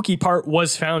the spooky part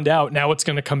was found out. Now it's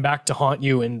going to come back to haunt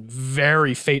you in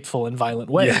very fateful and violent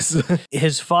ways. Yes.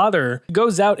 His father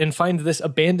goes out and finds this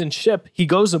abandoned ship. He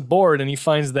goes aboard and he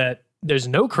finds that there's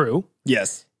no crew.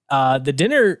 Yes.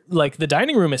 The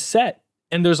dining room is set,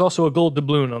 and there's also a gold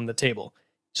doubloon on the table.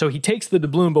 So he takes the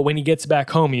doubloon, but when he gets back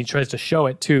home and he tries to show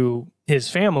it to his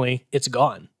family, it's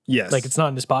gone. Yes. Like it's not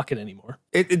in his pocket anymore.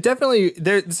 It definitely,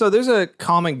 so there's a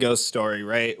common ghost story,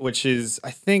 right? Which is,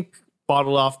 I think,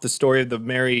 bottled off the story of the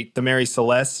Mary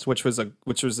Celeste, which was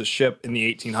a ship in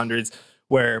the 1800s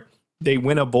where they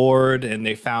went aboard and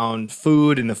they found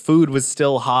food, and the food was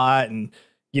still hot, and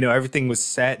everything was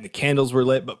set and the candles were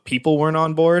lit, but people weren't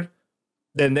on board.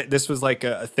 Then this was like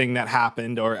a thing that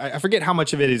happened, or I forget how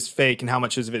much of it is fake and how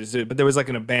much of it is, but there was like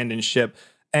an abandoned ship,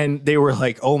 and they were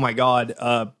like, oh my God,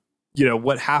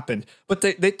 what happened? But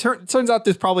turns out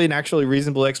there's probably an actually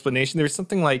reasonable explanation. There was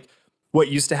something like what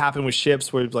used to happen with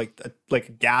ships where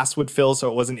like gas would fill,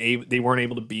 so they weren't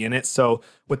able to be in it. So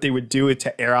what they would do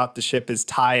to air out the ship is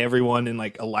tie everyone in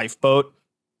like a lifeboat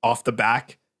off the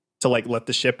back to like let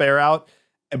the ship air out.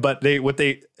 But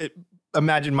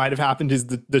imagine might have happened is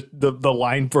the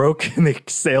line broke and they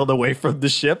sailed away from the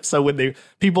ship. So when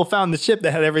people found the ship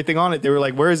that had everything on it, they were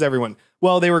like, where is everyone?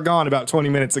 Well, they were gone about 20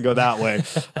 minutes ago that way.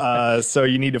 So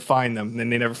you need to find them. And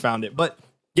they never found it. But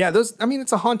yeah,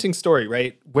 it's a haunting story,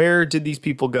 right? Where did these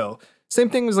people go? Same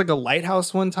thing was like a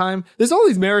lighthouse one time. There's all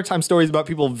these maritime stories about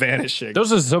people vanishing.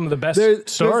 Those are some of the best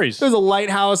stories. There's a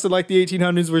lighthouse in like the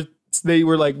 1800s where they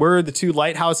were like, where are the two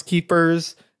lighthouse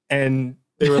keepers? And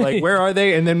they were like, where are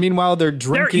they? And then meanwhile, they're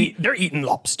drinking. They're eating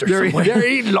lobsters. They're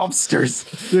eating lobsters.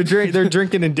 They're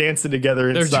drinking and dancing together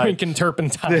inside. They're drinking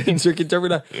turpentine. They're drinking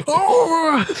turpentine.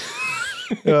 Oh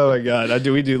my God.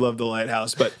 We do love the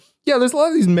lighthouse. But yeah, there's a lot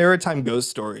of these maritime ghost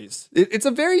stories. It's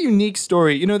a very unique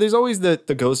story. There's always the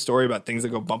ghost story about things that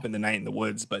go bump in the night in the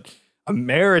woods, but a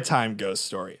maritime ghost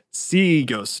story, sea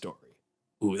ghost story.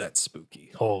 Ooh, that's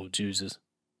spooky. Oh, Jesus.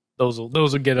 Those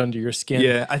will get under your skin.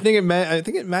 Yeah, I think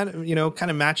it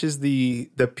kind of matches the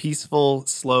peaceful,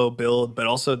 slow build, but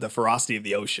also the ferocity of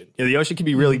the ocean. The ocean can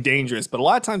be really dangerous, but a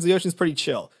lot of times the ocean's pretty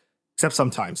chill. Except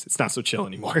sometimes it's not so chill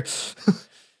anymore.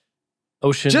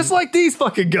 Ocean, just like these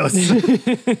fucking ghosts.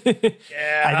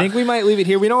 Yeah, I think we might leave it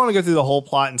here. We don't want to go through the whole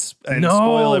plot and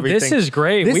spoil everything. This is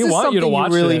great. We want you to watch.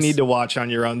 You really need to watch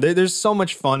on your own. There's so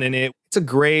much fun in it. It's a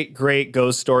great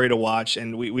ghost story to watch,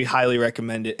 and we highly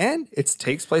recommend it. And it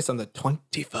takes place on the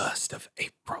 21st of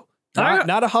April.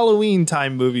 Not a Halloween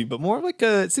time movie, but more like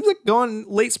it seems like going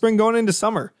late spring, going into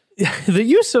summer. The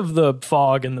use of the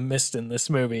fog and the mist in this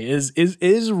movie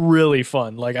is really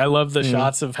fun. Like I love the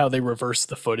shots of how they reverse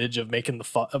the footage of making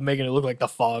it look like the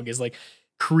fog is like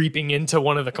creeping into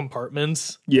one of the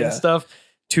compartments and stuff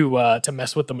to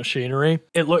mess with the machinery.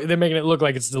 They're making it look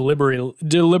like it's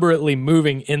deliberately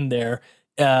moving in there.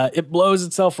 It blows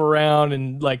itself around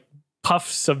and like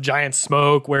puffs of giant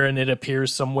smoke wherein it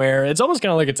appears somewhere. It's almost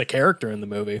kind of like it's a character in the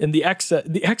movie. And the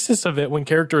excess of it when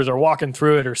characters are walking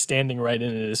through it or standing right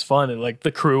in it is fun. And like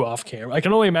the crew off camera. I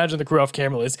can only imagine the crew off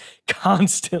camera is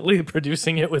constantly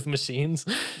producing it with machines.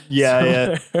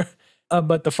 Yeah.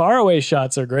 But the faraway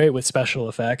shots are great with special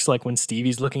effects. Like when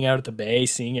Stevie's looking out at the bay,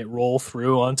 seeing it roll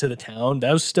through onto the town,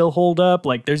 those still hold up.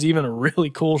 Like there's even a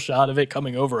really cool shot of it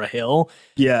coming over a hill.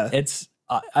 Yeah.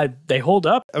 They hold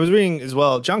up. I was reading as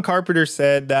well. John Carpenter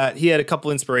said that he had a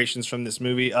couple inspirations from this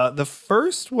movie. The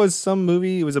first was some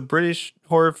movie. It was a British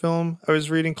horror film I was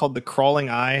reading called The Crawling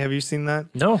Eye. Have you seen that?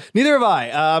 No. Neither have I.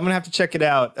 I'm going to have to check it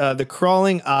out. The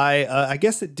Crawling Eye, I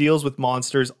guess it deals with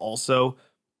monsters also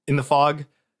in the fog.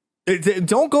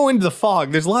 Don't go into the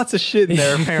fog. There's lots of shit in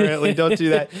there, apparently. Don't do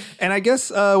that. And I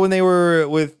guess when they were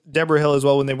with Debra Hill as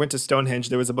well, when they went to Stonehenge,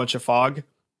 there was a bunch of fog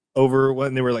over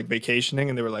when they were like vacationing,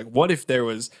 and they were like, what if there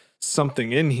was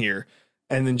something in here?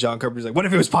 And then John Carpenter's like, what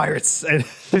if it was pirates? And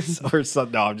or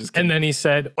something. No, I'm just kidding. And then he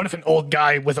said, what if an old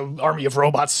guy with an army of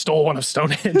robots stole one of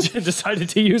Stonehenge and decided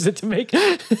to use it to make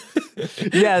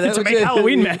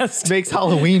Halloween masks? Makes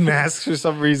Halloween masks for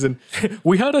some reason.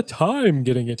 We had a time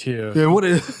getting it here. Yeah,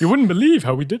 you wouldn't believe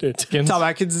how we did it. Tom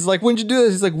Atkins is like, when'd you do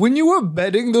this? He's like, when you were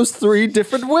bedding those 3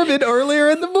 different women earlier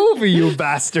in the movie, you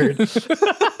bastard.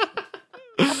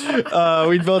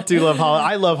 We both do love Halloween.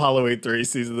 I love Halloween 3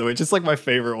 Season of the Witch. It's like my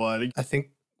favorite one. I think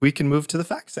we can move to the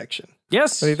fact section.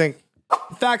 Yes. What do you think?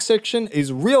 The fact section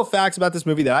is real facts about this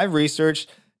movie that I've researched.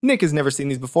 Nick has never seen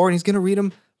these before, and he's going to read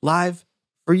them live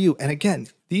for you. And again,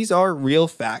 these are real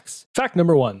facts. Fact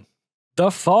number 1.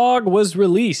 The Fog was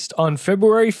released on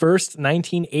February 1st,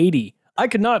 1980. I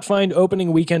could not find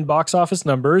opening weekend box office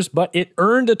numbers, but it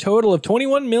earned a total of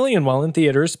 $21 million while in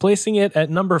theaters, placing it at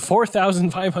number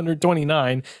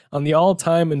 4,529 on the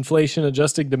all-time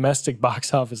inflation-adjusted domestic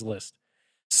box office list.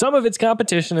 Some of its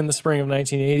competition in the spring of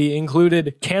 1980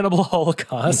 included Cannibal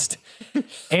Holocaust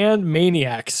and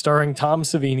Maniac, starring Tom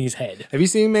Savini's head. Have you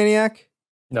seen Maniac?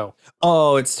 No.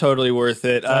 Oh, it's totally worth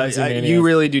it. You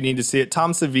really do need to see it.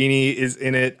 Tom Savini is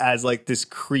in it as like this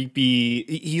creepy.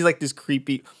 He's like this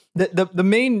creepy. The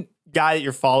main guy that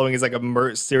you're following is like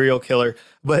a serial killer,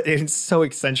 but it's so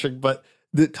eccentric. But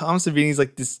Tom Savini's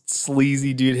like this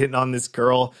sleazy dude hitting on this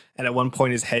girl, and at one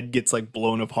point his head gets like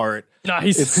blown apart.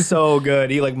 Nice. It's so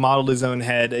good. He like modeled his own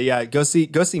head. Yeah, go see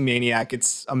Maniac.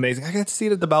 It's amazing. I got to see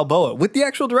it at the Balboa with the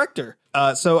actual director.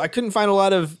 So I couldn't find a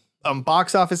lot of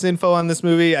box office info on this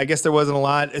movie. I guess there wasn't a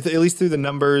lot, at least through the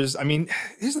numbers. I mean,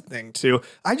 here's the thing too.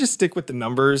 I just stick with the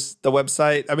numbers, the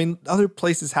website. I mean, other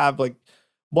places have like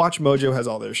Watch Mojo has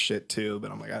all their shit too, but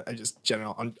I'm like, I just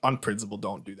on principle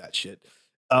don't do that shit.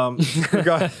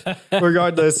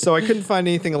 Regardless, so I couldn't find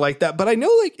anything like that. But I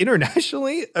know like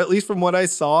internationally, at least from what I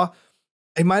saw,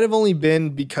 it might have only been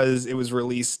because it was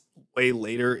released way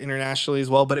later internationally as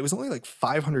well, but it was only like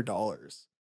 $500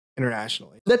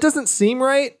 internationally. That doesn't seem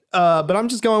right, but I'm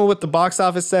just going with what the box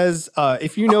office says.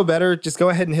 If you know better, just go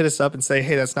ahead and hit us up and say,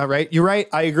 hey, that's not right. You're right.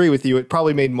 I agree with you. It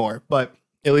probably made more, but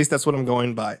at least that's what I'm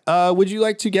going by. Would you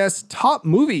like to guess top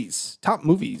movies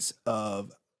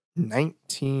of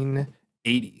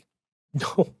 1980? No,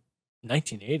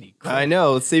 1980. Cool. I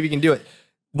know. Let's see if you can do it.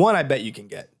 One, I bet you can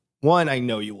get. One, I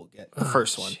know you will get. The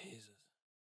first one. Jesus.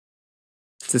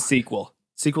 It's a sequel.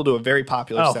 Sequel to a very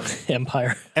popular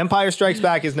Empire. Empire Strikes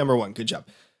Back is number 1. Good job.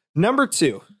 Number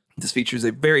 2. This features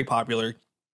a very popular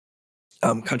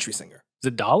country singer. Is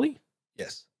it Dolly?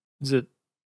 Yes. Is it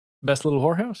Best Little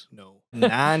Whorehouse? No.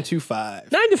 9 to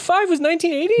 5. 9 to 5 was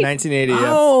 1980? 1980,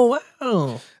 yeah. Oh,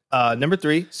 wow. Number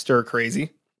 3, Stir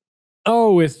Crazy.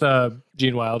 Oh, with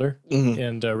Gene Wilder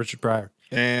and Richard Pryor.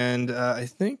 And I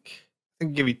think I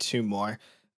can give you 2 more.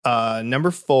 Number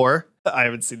 4, I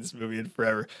haven't seen this movie in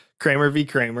forever. Kramer v.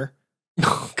 Kramer.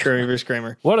 Kramer vs.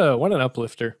 Kramer. What an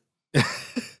uplifter.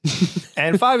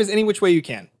 And 5 is Any Which Way You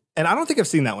Can. And I don't think I've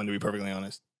seen that one, to be perfectly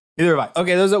honest. Neither have I.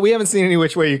 Okay, we haven't seen Any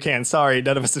Which Way You Can. Sorry,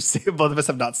 none of us have seen. Both of us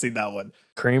have not seen that one.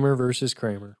 Kramer versus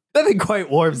Kramer. Nothing quite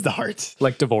warms the heart.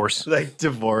 Like divorce. Like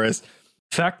divorce.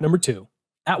 Fact number 2.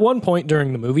 At one point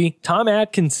during the movie, Tom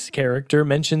Atkins' character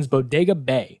mentions Bodega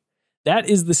Bay. That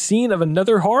is the scene of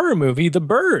another horror movie, The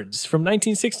Birds, from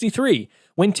 1963.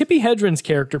 When Tippi Hedren's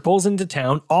character pulls into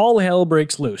town, all hell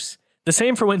breaks loose. The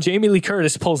same for when Jamie Lee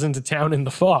Curtis pulls into town in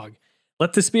The Fog.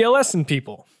 Let this be a lesson,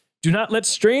 people. Do not let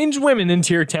strange women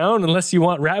into your town unless you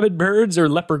want rabid birds or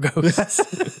leper ghosts.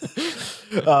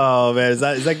 Oh man, is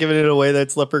that giving it away that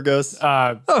it's leper ghosts?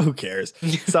 Who cares?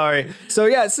 Sorry. So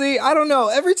yeah, see, I don't know.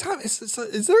 Every time, is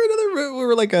there another movie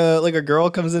where like a girl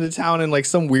comes into town and like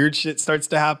some weird shit starts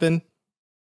to happen?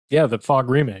 Yeah, the Fog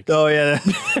remake. Oh yeah,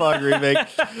 the Fog remake.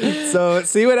 So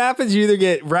see what happens. You either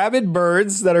get rabid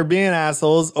birds that are being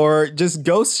assholes, or just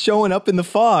ghosts showing up in the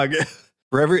fog.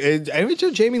 Every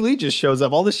time Jamie Lee just shows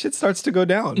up, all this shit starts to go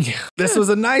down. Yeah. This was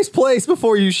a nice place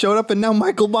before you showed up, and now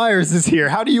Michael Myers is here.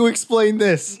 How do you explain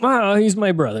this? Well, he's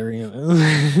my brother. You know.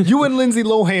 You and Lindsay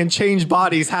Lohan changed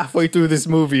bodies halfway through this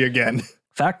movie again.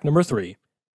 Fact number 3.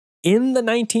 In the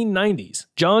 1990s,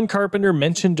 John Carpenter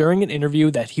mentioned during an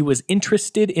interview that he was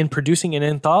interested in producing an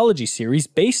anthology series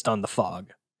based on The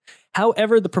Fog.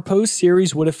 However, the proposed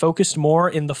series would have focused more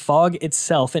in The Fog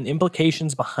itself and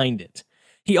implications behind it.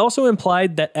 He also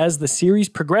implied that as the series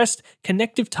progressed,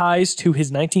 connective ties to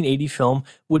his 1980 film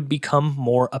would become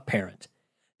more apparent.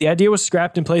 The idea was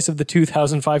scrapped in place of the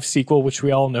 2005 sequel, which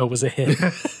we all know was a hit.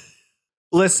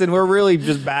 Listen, we're really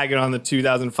just bagging on the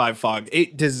 2005 Fog.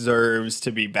 It deserves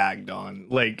to be bagged on.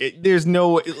 Like, there's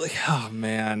no, like, oh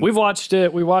man. We watched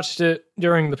it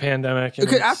during the pandemic.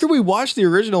 Okay, after we watched the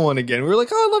original one again, we were like,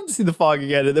 oh, I'd love to see the Fog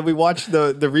again. And then we watched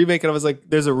the remake, and I was like,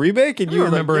 there's a remake? And you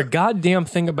remember like, a goddamn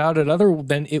thing about it other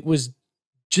than it was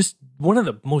just one of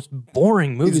the most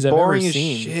boring movies I've ever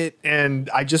seen. Shit. And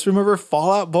I just remember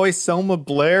Fall Out Boy, Selma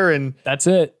Blair, and that's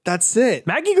it.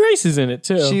 Maggie Grace is in it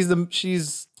too.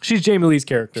 She's Jamie Lee's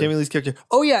character.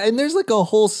 Oh yeah, and there's like a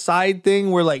whole side thing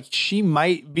where like she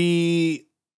might be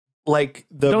like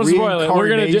the Don't spoil it. We're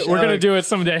gonna do it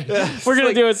someday. We're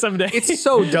gonna do it someday. It's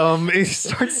so dumb. It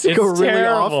starts to go really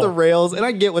terrible. Off the rails, and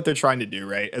I get what they're trying to do.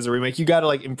 Right, as a remake, you got to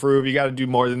like improve. You got to do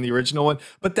more than the original one.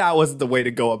 But that wasn't the way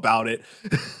to go about it.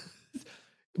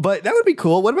 But that would be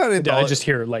cool. What about an anthology? I just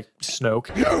hear like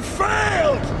Snoke. You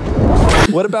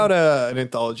failed. What about an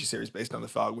anthology series based on the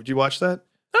Fog? Would you watch that?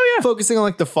 Oh yeah, focusing on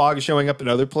like the Fog showing up in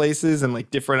other places and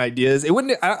like different ideas. It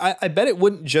wouldn't. I bet it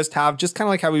wouldn't just kind of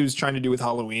like how he was trying to do with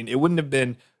Halloween. It wouldn't have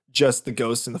been just the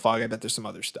ghosts in the Fog. I bet there's some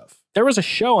other stuff. There was a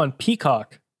show on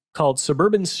Peacock called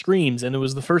Suburban Screams, and it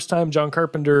was the first time John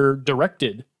Carpenter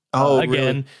directed again.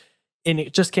 Really? And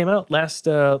it just came out last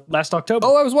October.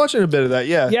 Oh, I was watching a bit of that.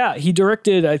 Yeah, yeah. He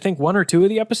directed, I think, 1 or 2 of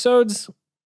the episodes.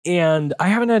 And I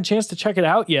haven't had a chance to check it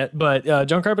out yet, but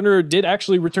John Carpenter did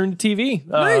actually return to TV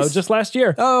just last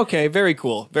year. Oh, okay. Very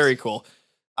cool. Very cool.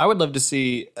 I would like to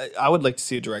see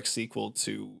a direct sequel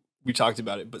to, we talked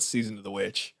about it, but Season of the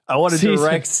Witch. I want a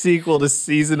direct sequel to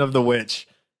Season of the Witch.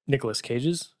 Nicolas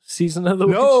Cage's Season of the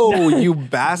Witch? No, you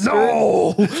bastard.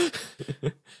 No.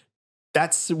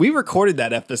 We recorded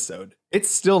that episode. It's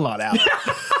still not out.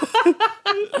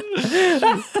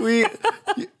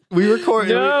 We record.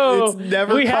 No, it's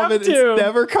never coming. It's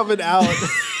never coming out.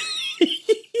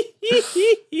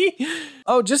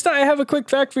 Oh, I have a quick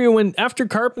fact for you. After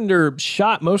Carpenter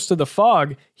shot most of the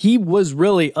Fog, he was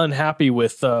really unhappy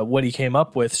with what he came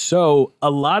up with. So a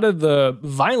lot of the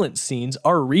violent scenes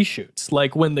are reshoots,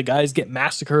 like when the guys get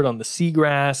massacred on the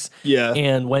seagrass. Yeah,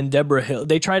 and when Debra Hill,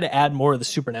 they try to add more of the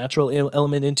supernatural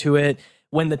element into it.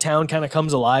 When the town kind of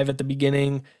comes alive at the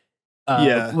beginning.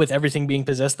 With everything being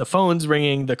possessed, the phones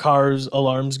ringing, the cars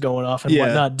alarms going off and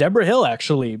whatnot. Debra Hill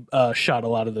actually shot a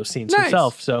lot of those scenes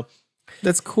herself. So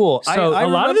that's cool. So a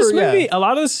lot of this movie, a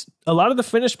lot of the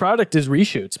finished product is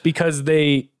reshoots because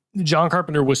John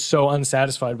Carpenter was so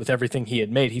unsatisfied with everything he had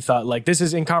made. He thought like, this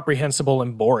is incomprehensible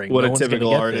and boring. What a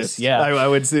typical artist. Yeah, I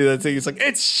would see that thing. It's like,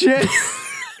 it's shit.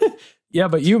 Yeah,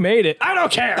 but you made it. I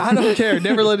don't care. I don't care.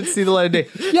 Never let it see the light of day.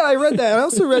 Yeah, I read that. I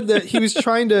also read that he was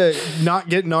trying to not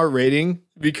get an R rating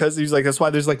because he was like, that's why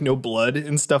there's like no blood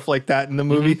and stuff like that in the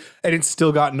movie. And it's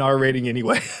still got an R rating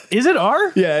anyway. Is it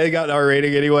R? Yeah, it got an R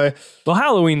rating anyway. Well,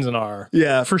 Halloween's an R.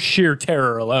 Yeah. For sheer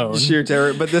terror alone. Sheer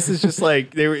terror. But this is just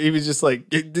like, he was just like,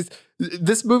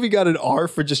 this movie got an R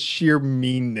for just sheer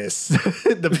meanness.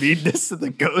 The meanness of the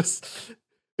ghosts.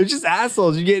 They're just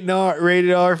assholes. You get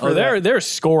rated R for that. They're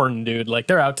scorned, dude. Like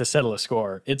they're out to settle a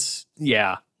score. It's This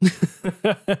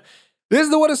is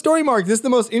the What a Story mark. This is the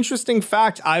most interesting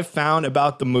fact I've found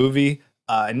about the movie.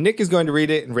 Nick is going to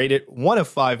read it and rate it 1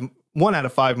 out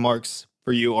of 5 marks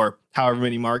for you, or however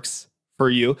many marks for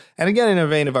you. And again, in a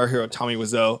vein of our hero Tommy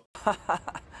Wiseau.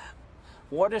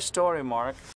 What a story,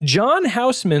 Mark. John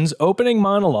Houseman's opening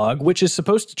monologue, which is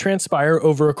supposed to transpire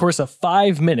over a course of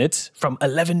 5 minutes from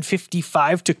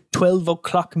 11:55 to 12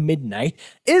 o'clock midnight,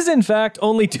 is in fact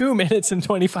only 2 minutes and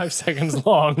 25 seconds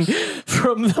long.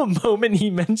 From the moment he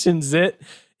mentions it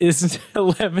is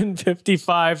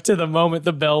 11:55 to the moment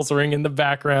the bells ring in the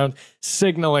background,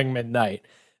 signaling midnight.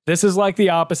 This is like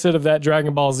the opposite of that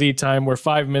Dragon Ball Z time where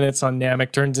 5 minutes on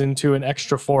Namek turns into an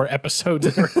extra 4 episodes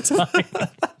in real time.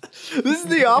 This is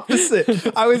the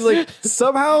opposite. I was like,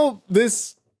 somehow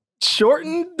this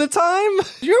shortened the time.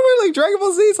 You remember like Dragon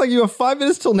Ball Z? It's like you have 5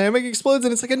 minutes till Namek explodes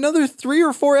and it's like another 3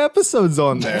 or 4 episodes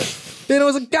on there. And I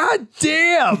was like, God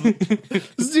damn,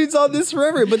 this dude's on this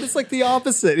forever. But it's like the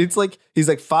opposite. It's like, he's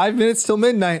like 5 minutes till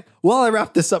midnight. Well, I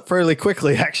wrapped this up fairly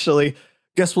quickly, actually.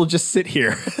 Guess we'll just sit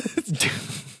here.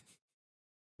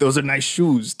 Those are nice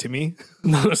shoes, Timmy.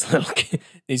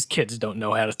 These kids don't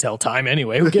know how to tell time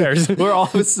anyway. Who cares? We're all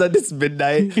of a sudden it's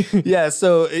midnight. Yeah,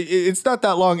 so it's not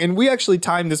that long. And we actually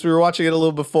timed this. We were watching it a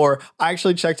little before. I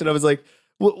actually checked it. I was like,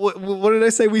 what did I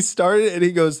say? We started? And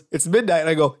he goes, it's midnight. And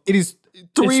I go, it is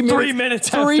 3 minutes.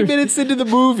 3 minutes into the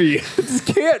movie. This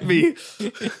can't be.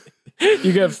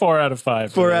 You get 4 out of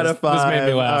 5. 4 out of 5. This made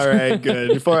me laugh. All right,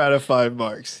 good. 4 out of 5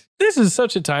 marks. This is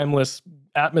such a timeless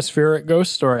atmospheric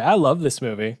ghost story. I love this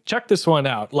movie. Check this one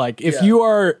out. Like, if you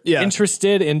are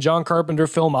interested in John Carpenter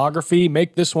filmography,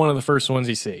 make this one of the first ones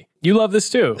you see. You love this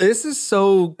too. This is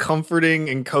so comforting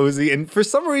and cozy. And for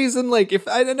some reason, like,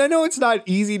 I know it's not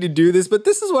easy to do this, but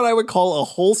this is what I would call a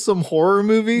wholesome horror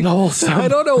movie. Wholesome. I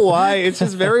don't know why. It's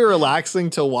just very relaxing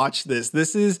to watch this.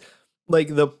 This is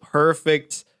like the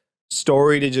perfect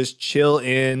story to just chill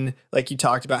in, like you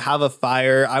talked about, have a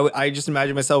fire. I just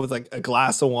imagine myself with like a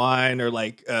glass of wine or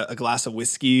like a glass of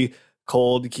whiskey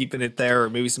cold, keeping it there, or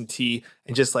maybe some tea,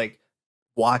 and just like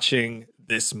watching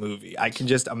this movie. I can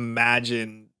just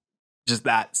imagine just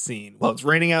that scene. Well, it's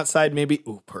raining outside, maybe.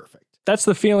 Ooh, perfect. That's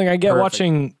the feeling I get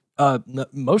watching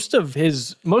most of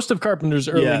Carpenter's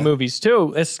early movies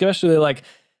too, especially like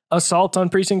Assault on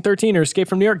Precinct 13 or Escape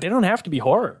from New York. They don't have to be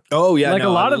horror. Oh yeah, like a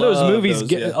lot of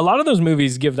those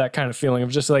movies give that kind of feeling of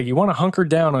just like you want to hunker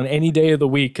down on any day of the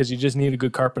week because you just need a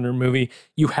good Carpenter movie.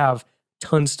 You have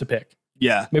tons to pick.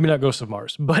 Yeah, maybe not Ghost of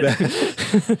Mars, but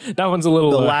that one's a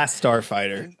little. The Last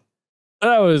Starfighter.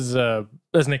 That was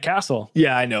Nick Castle.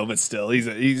 Yeah, I know, but still,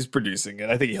 he's producing it.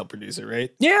 I think he helped produce it, right?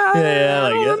 Yeah, I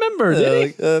don't remember.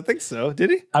 Did he? I think so. Did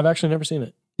he? I've actually never seen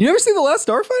it. You never seen The Last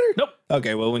Starfighter? Nope.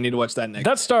 Okay, well, we need to watch that next.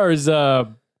 That stars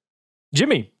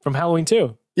Jimmy from Halloween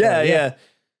 2. Yeah.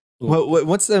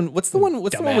 What's the one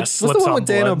with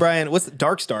Dan O'Brien? What's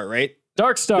Dark Star, right?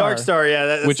 Dark Star, yeah,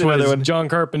 that's which another was one. John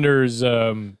Carpenter's.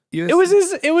 It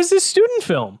was his student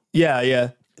film. Yeah.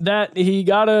 That he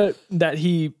got a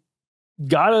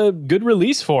good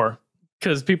release for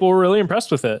because people were really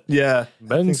impressed with it. Yeah,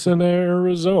 Benson,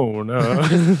 Arizona.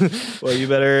 Well, you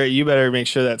better make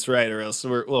sure that's right, or else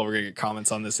we're gonna get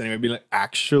comments on this anyway. Be like,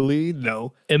 actually,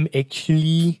 no.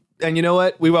 Actually. And you know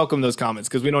what? We welcome those comments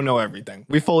because we don't know everything.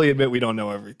 We fully admit we don't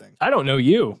know everything. I don't know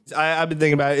you. I've been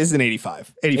thinking about it. It's an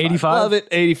 85. 85? Love it.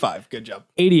 85. Good job.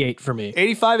 88 for me.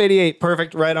 85, 88.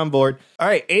 Perfect. Right on board. All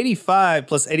right. 85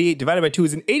 plus 88 divided by 2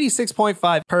 is an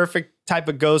 86.5. Perfect type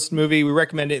of ghost movie. We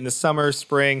recommend it in the summer,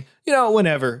 spring,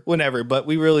 whenever. But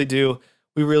we really do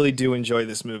enjoy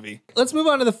this movie. Let's move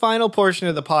on to the final portion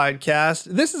of the podcast.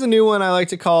 This is a new one I like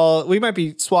to call, we might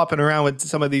be swapping around with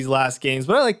some of these last games,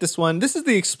 but I like this one. This is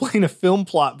the Explain a Film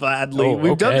Plot Badly.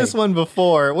 We've done this one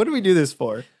before. What did we do this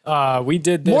for? We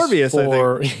did this Morbius,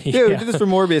 for... I think. Yeah, we did this for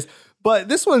Morbius. But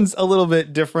this one's a little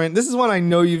bit different. This is one I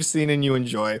know you've seen and you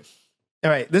enjoy. All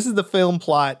right, this is the film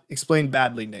plot explained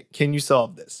badly, Nick. Can you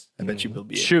solve this? I bet you will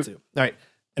be able to. All right.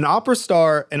 An opera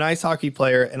star, an ice hockey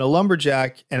player, and a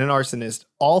lumberjack and an arsonist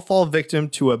all fall victim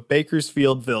to a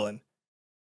Bakersfield villain.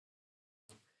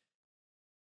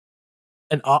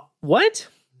 What?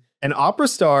 An opera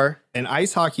star, an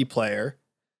ice hockey player,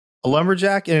 a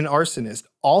lumberjack, and an arsonist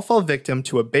all fall victim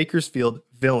to a Bakersfield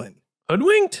villain.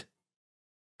 Hoodwinked?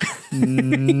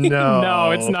 No.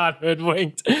 No, it's not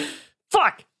hoodwinked.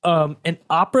 Fuck. An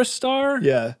opera star?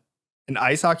 Yeah. An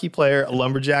ice hockey player, a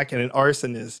lumberjack, and an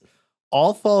arsonist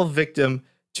all fall victim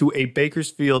to a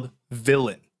Bakersfield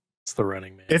villain. It's the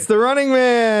Running Man. It's the Running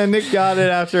Man. Nick got it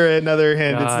after another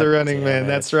hint. God, it's the Running Man.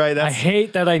 That's right. I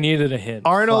hate that I needed a hint.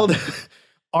 Arnold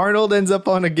ends up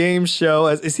on a game show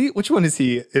as which one is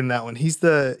he in that one? He's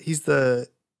the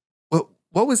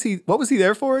what was he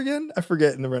there for again? I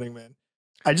forget in the Running Man.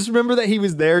 I just remember that he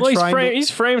was there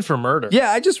he's framed for murder. Yeah,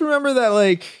 I just remember that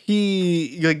like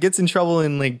he gets in trouble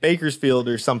in like Bakersfield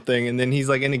or something, and then he's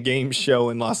like in a game show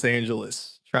in Los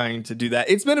Angeles trying to do that.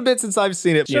 It's been a bit since I've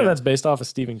seen it. Sure, that's based off a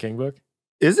Stephen King book.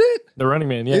 Is it? The Running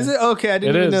Man, yeah. Is it? Okay, I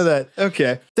didn't even know that.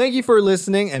 Okay. Thank you for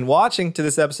listening and watching to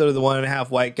this episode of the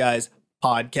 1.5 White Guys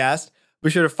podcast. Be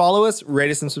sure to follow us,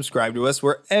 rate us, and subscribe to us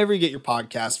wherever you get your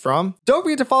podcasts from. Don't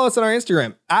forget to follow us on our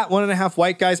Instagram at 1.5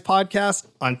 White Guys Podcast,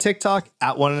 on TikTok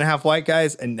at 1.5 White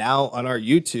Guys, and now on our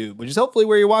YouTube, which is hopefully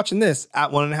where you're watching this, at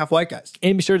 1.5 White Guys.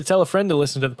 And be sure to tell a friend to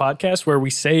listen to the podcast where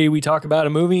we say we talk about a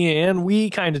movie and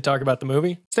we kind of talk about the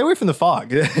movie. Stay away from the fog.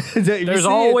 There's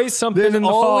always something in the fog,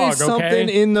 okay? There's always something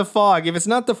in the fog. If it's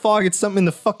not the fog, it's something in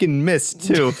the fucking mist,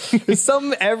 too. There's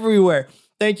something everywhere.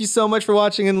 Thank you so much for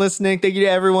watching and listening. Thank you to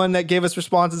everyone that gave us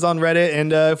responses on Reddit.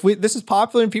 And if this is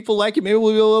popular and people like it, maybe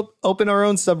we'll open our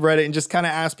own subreddit and just kind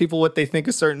of ask people what they think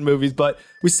of certain movies. But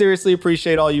we seriously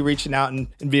appreciate all you reaching out and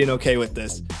being okay with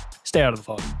this. Stay out of the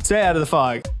fog. Stay out of the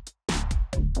fog.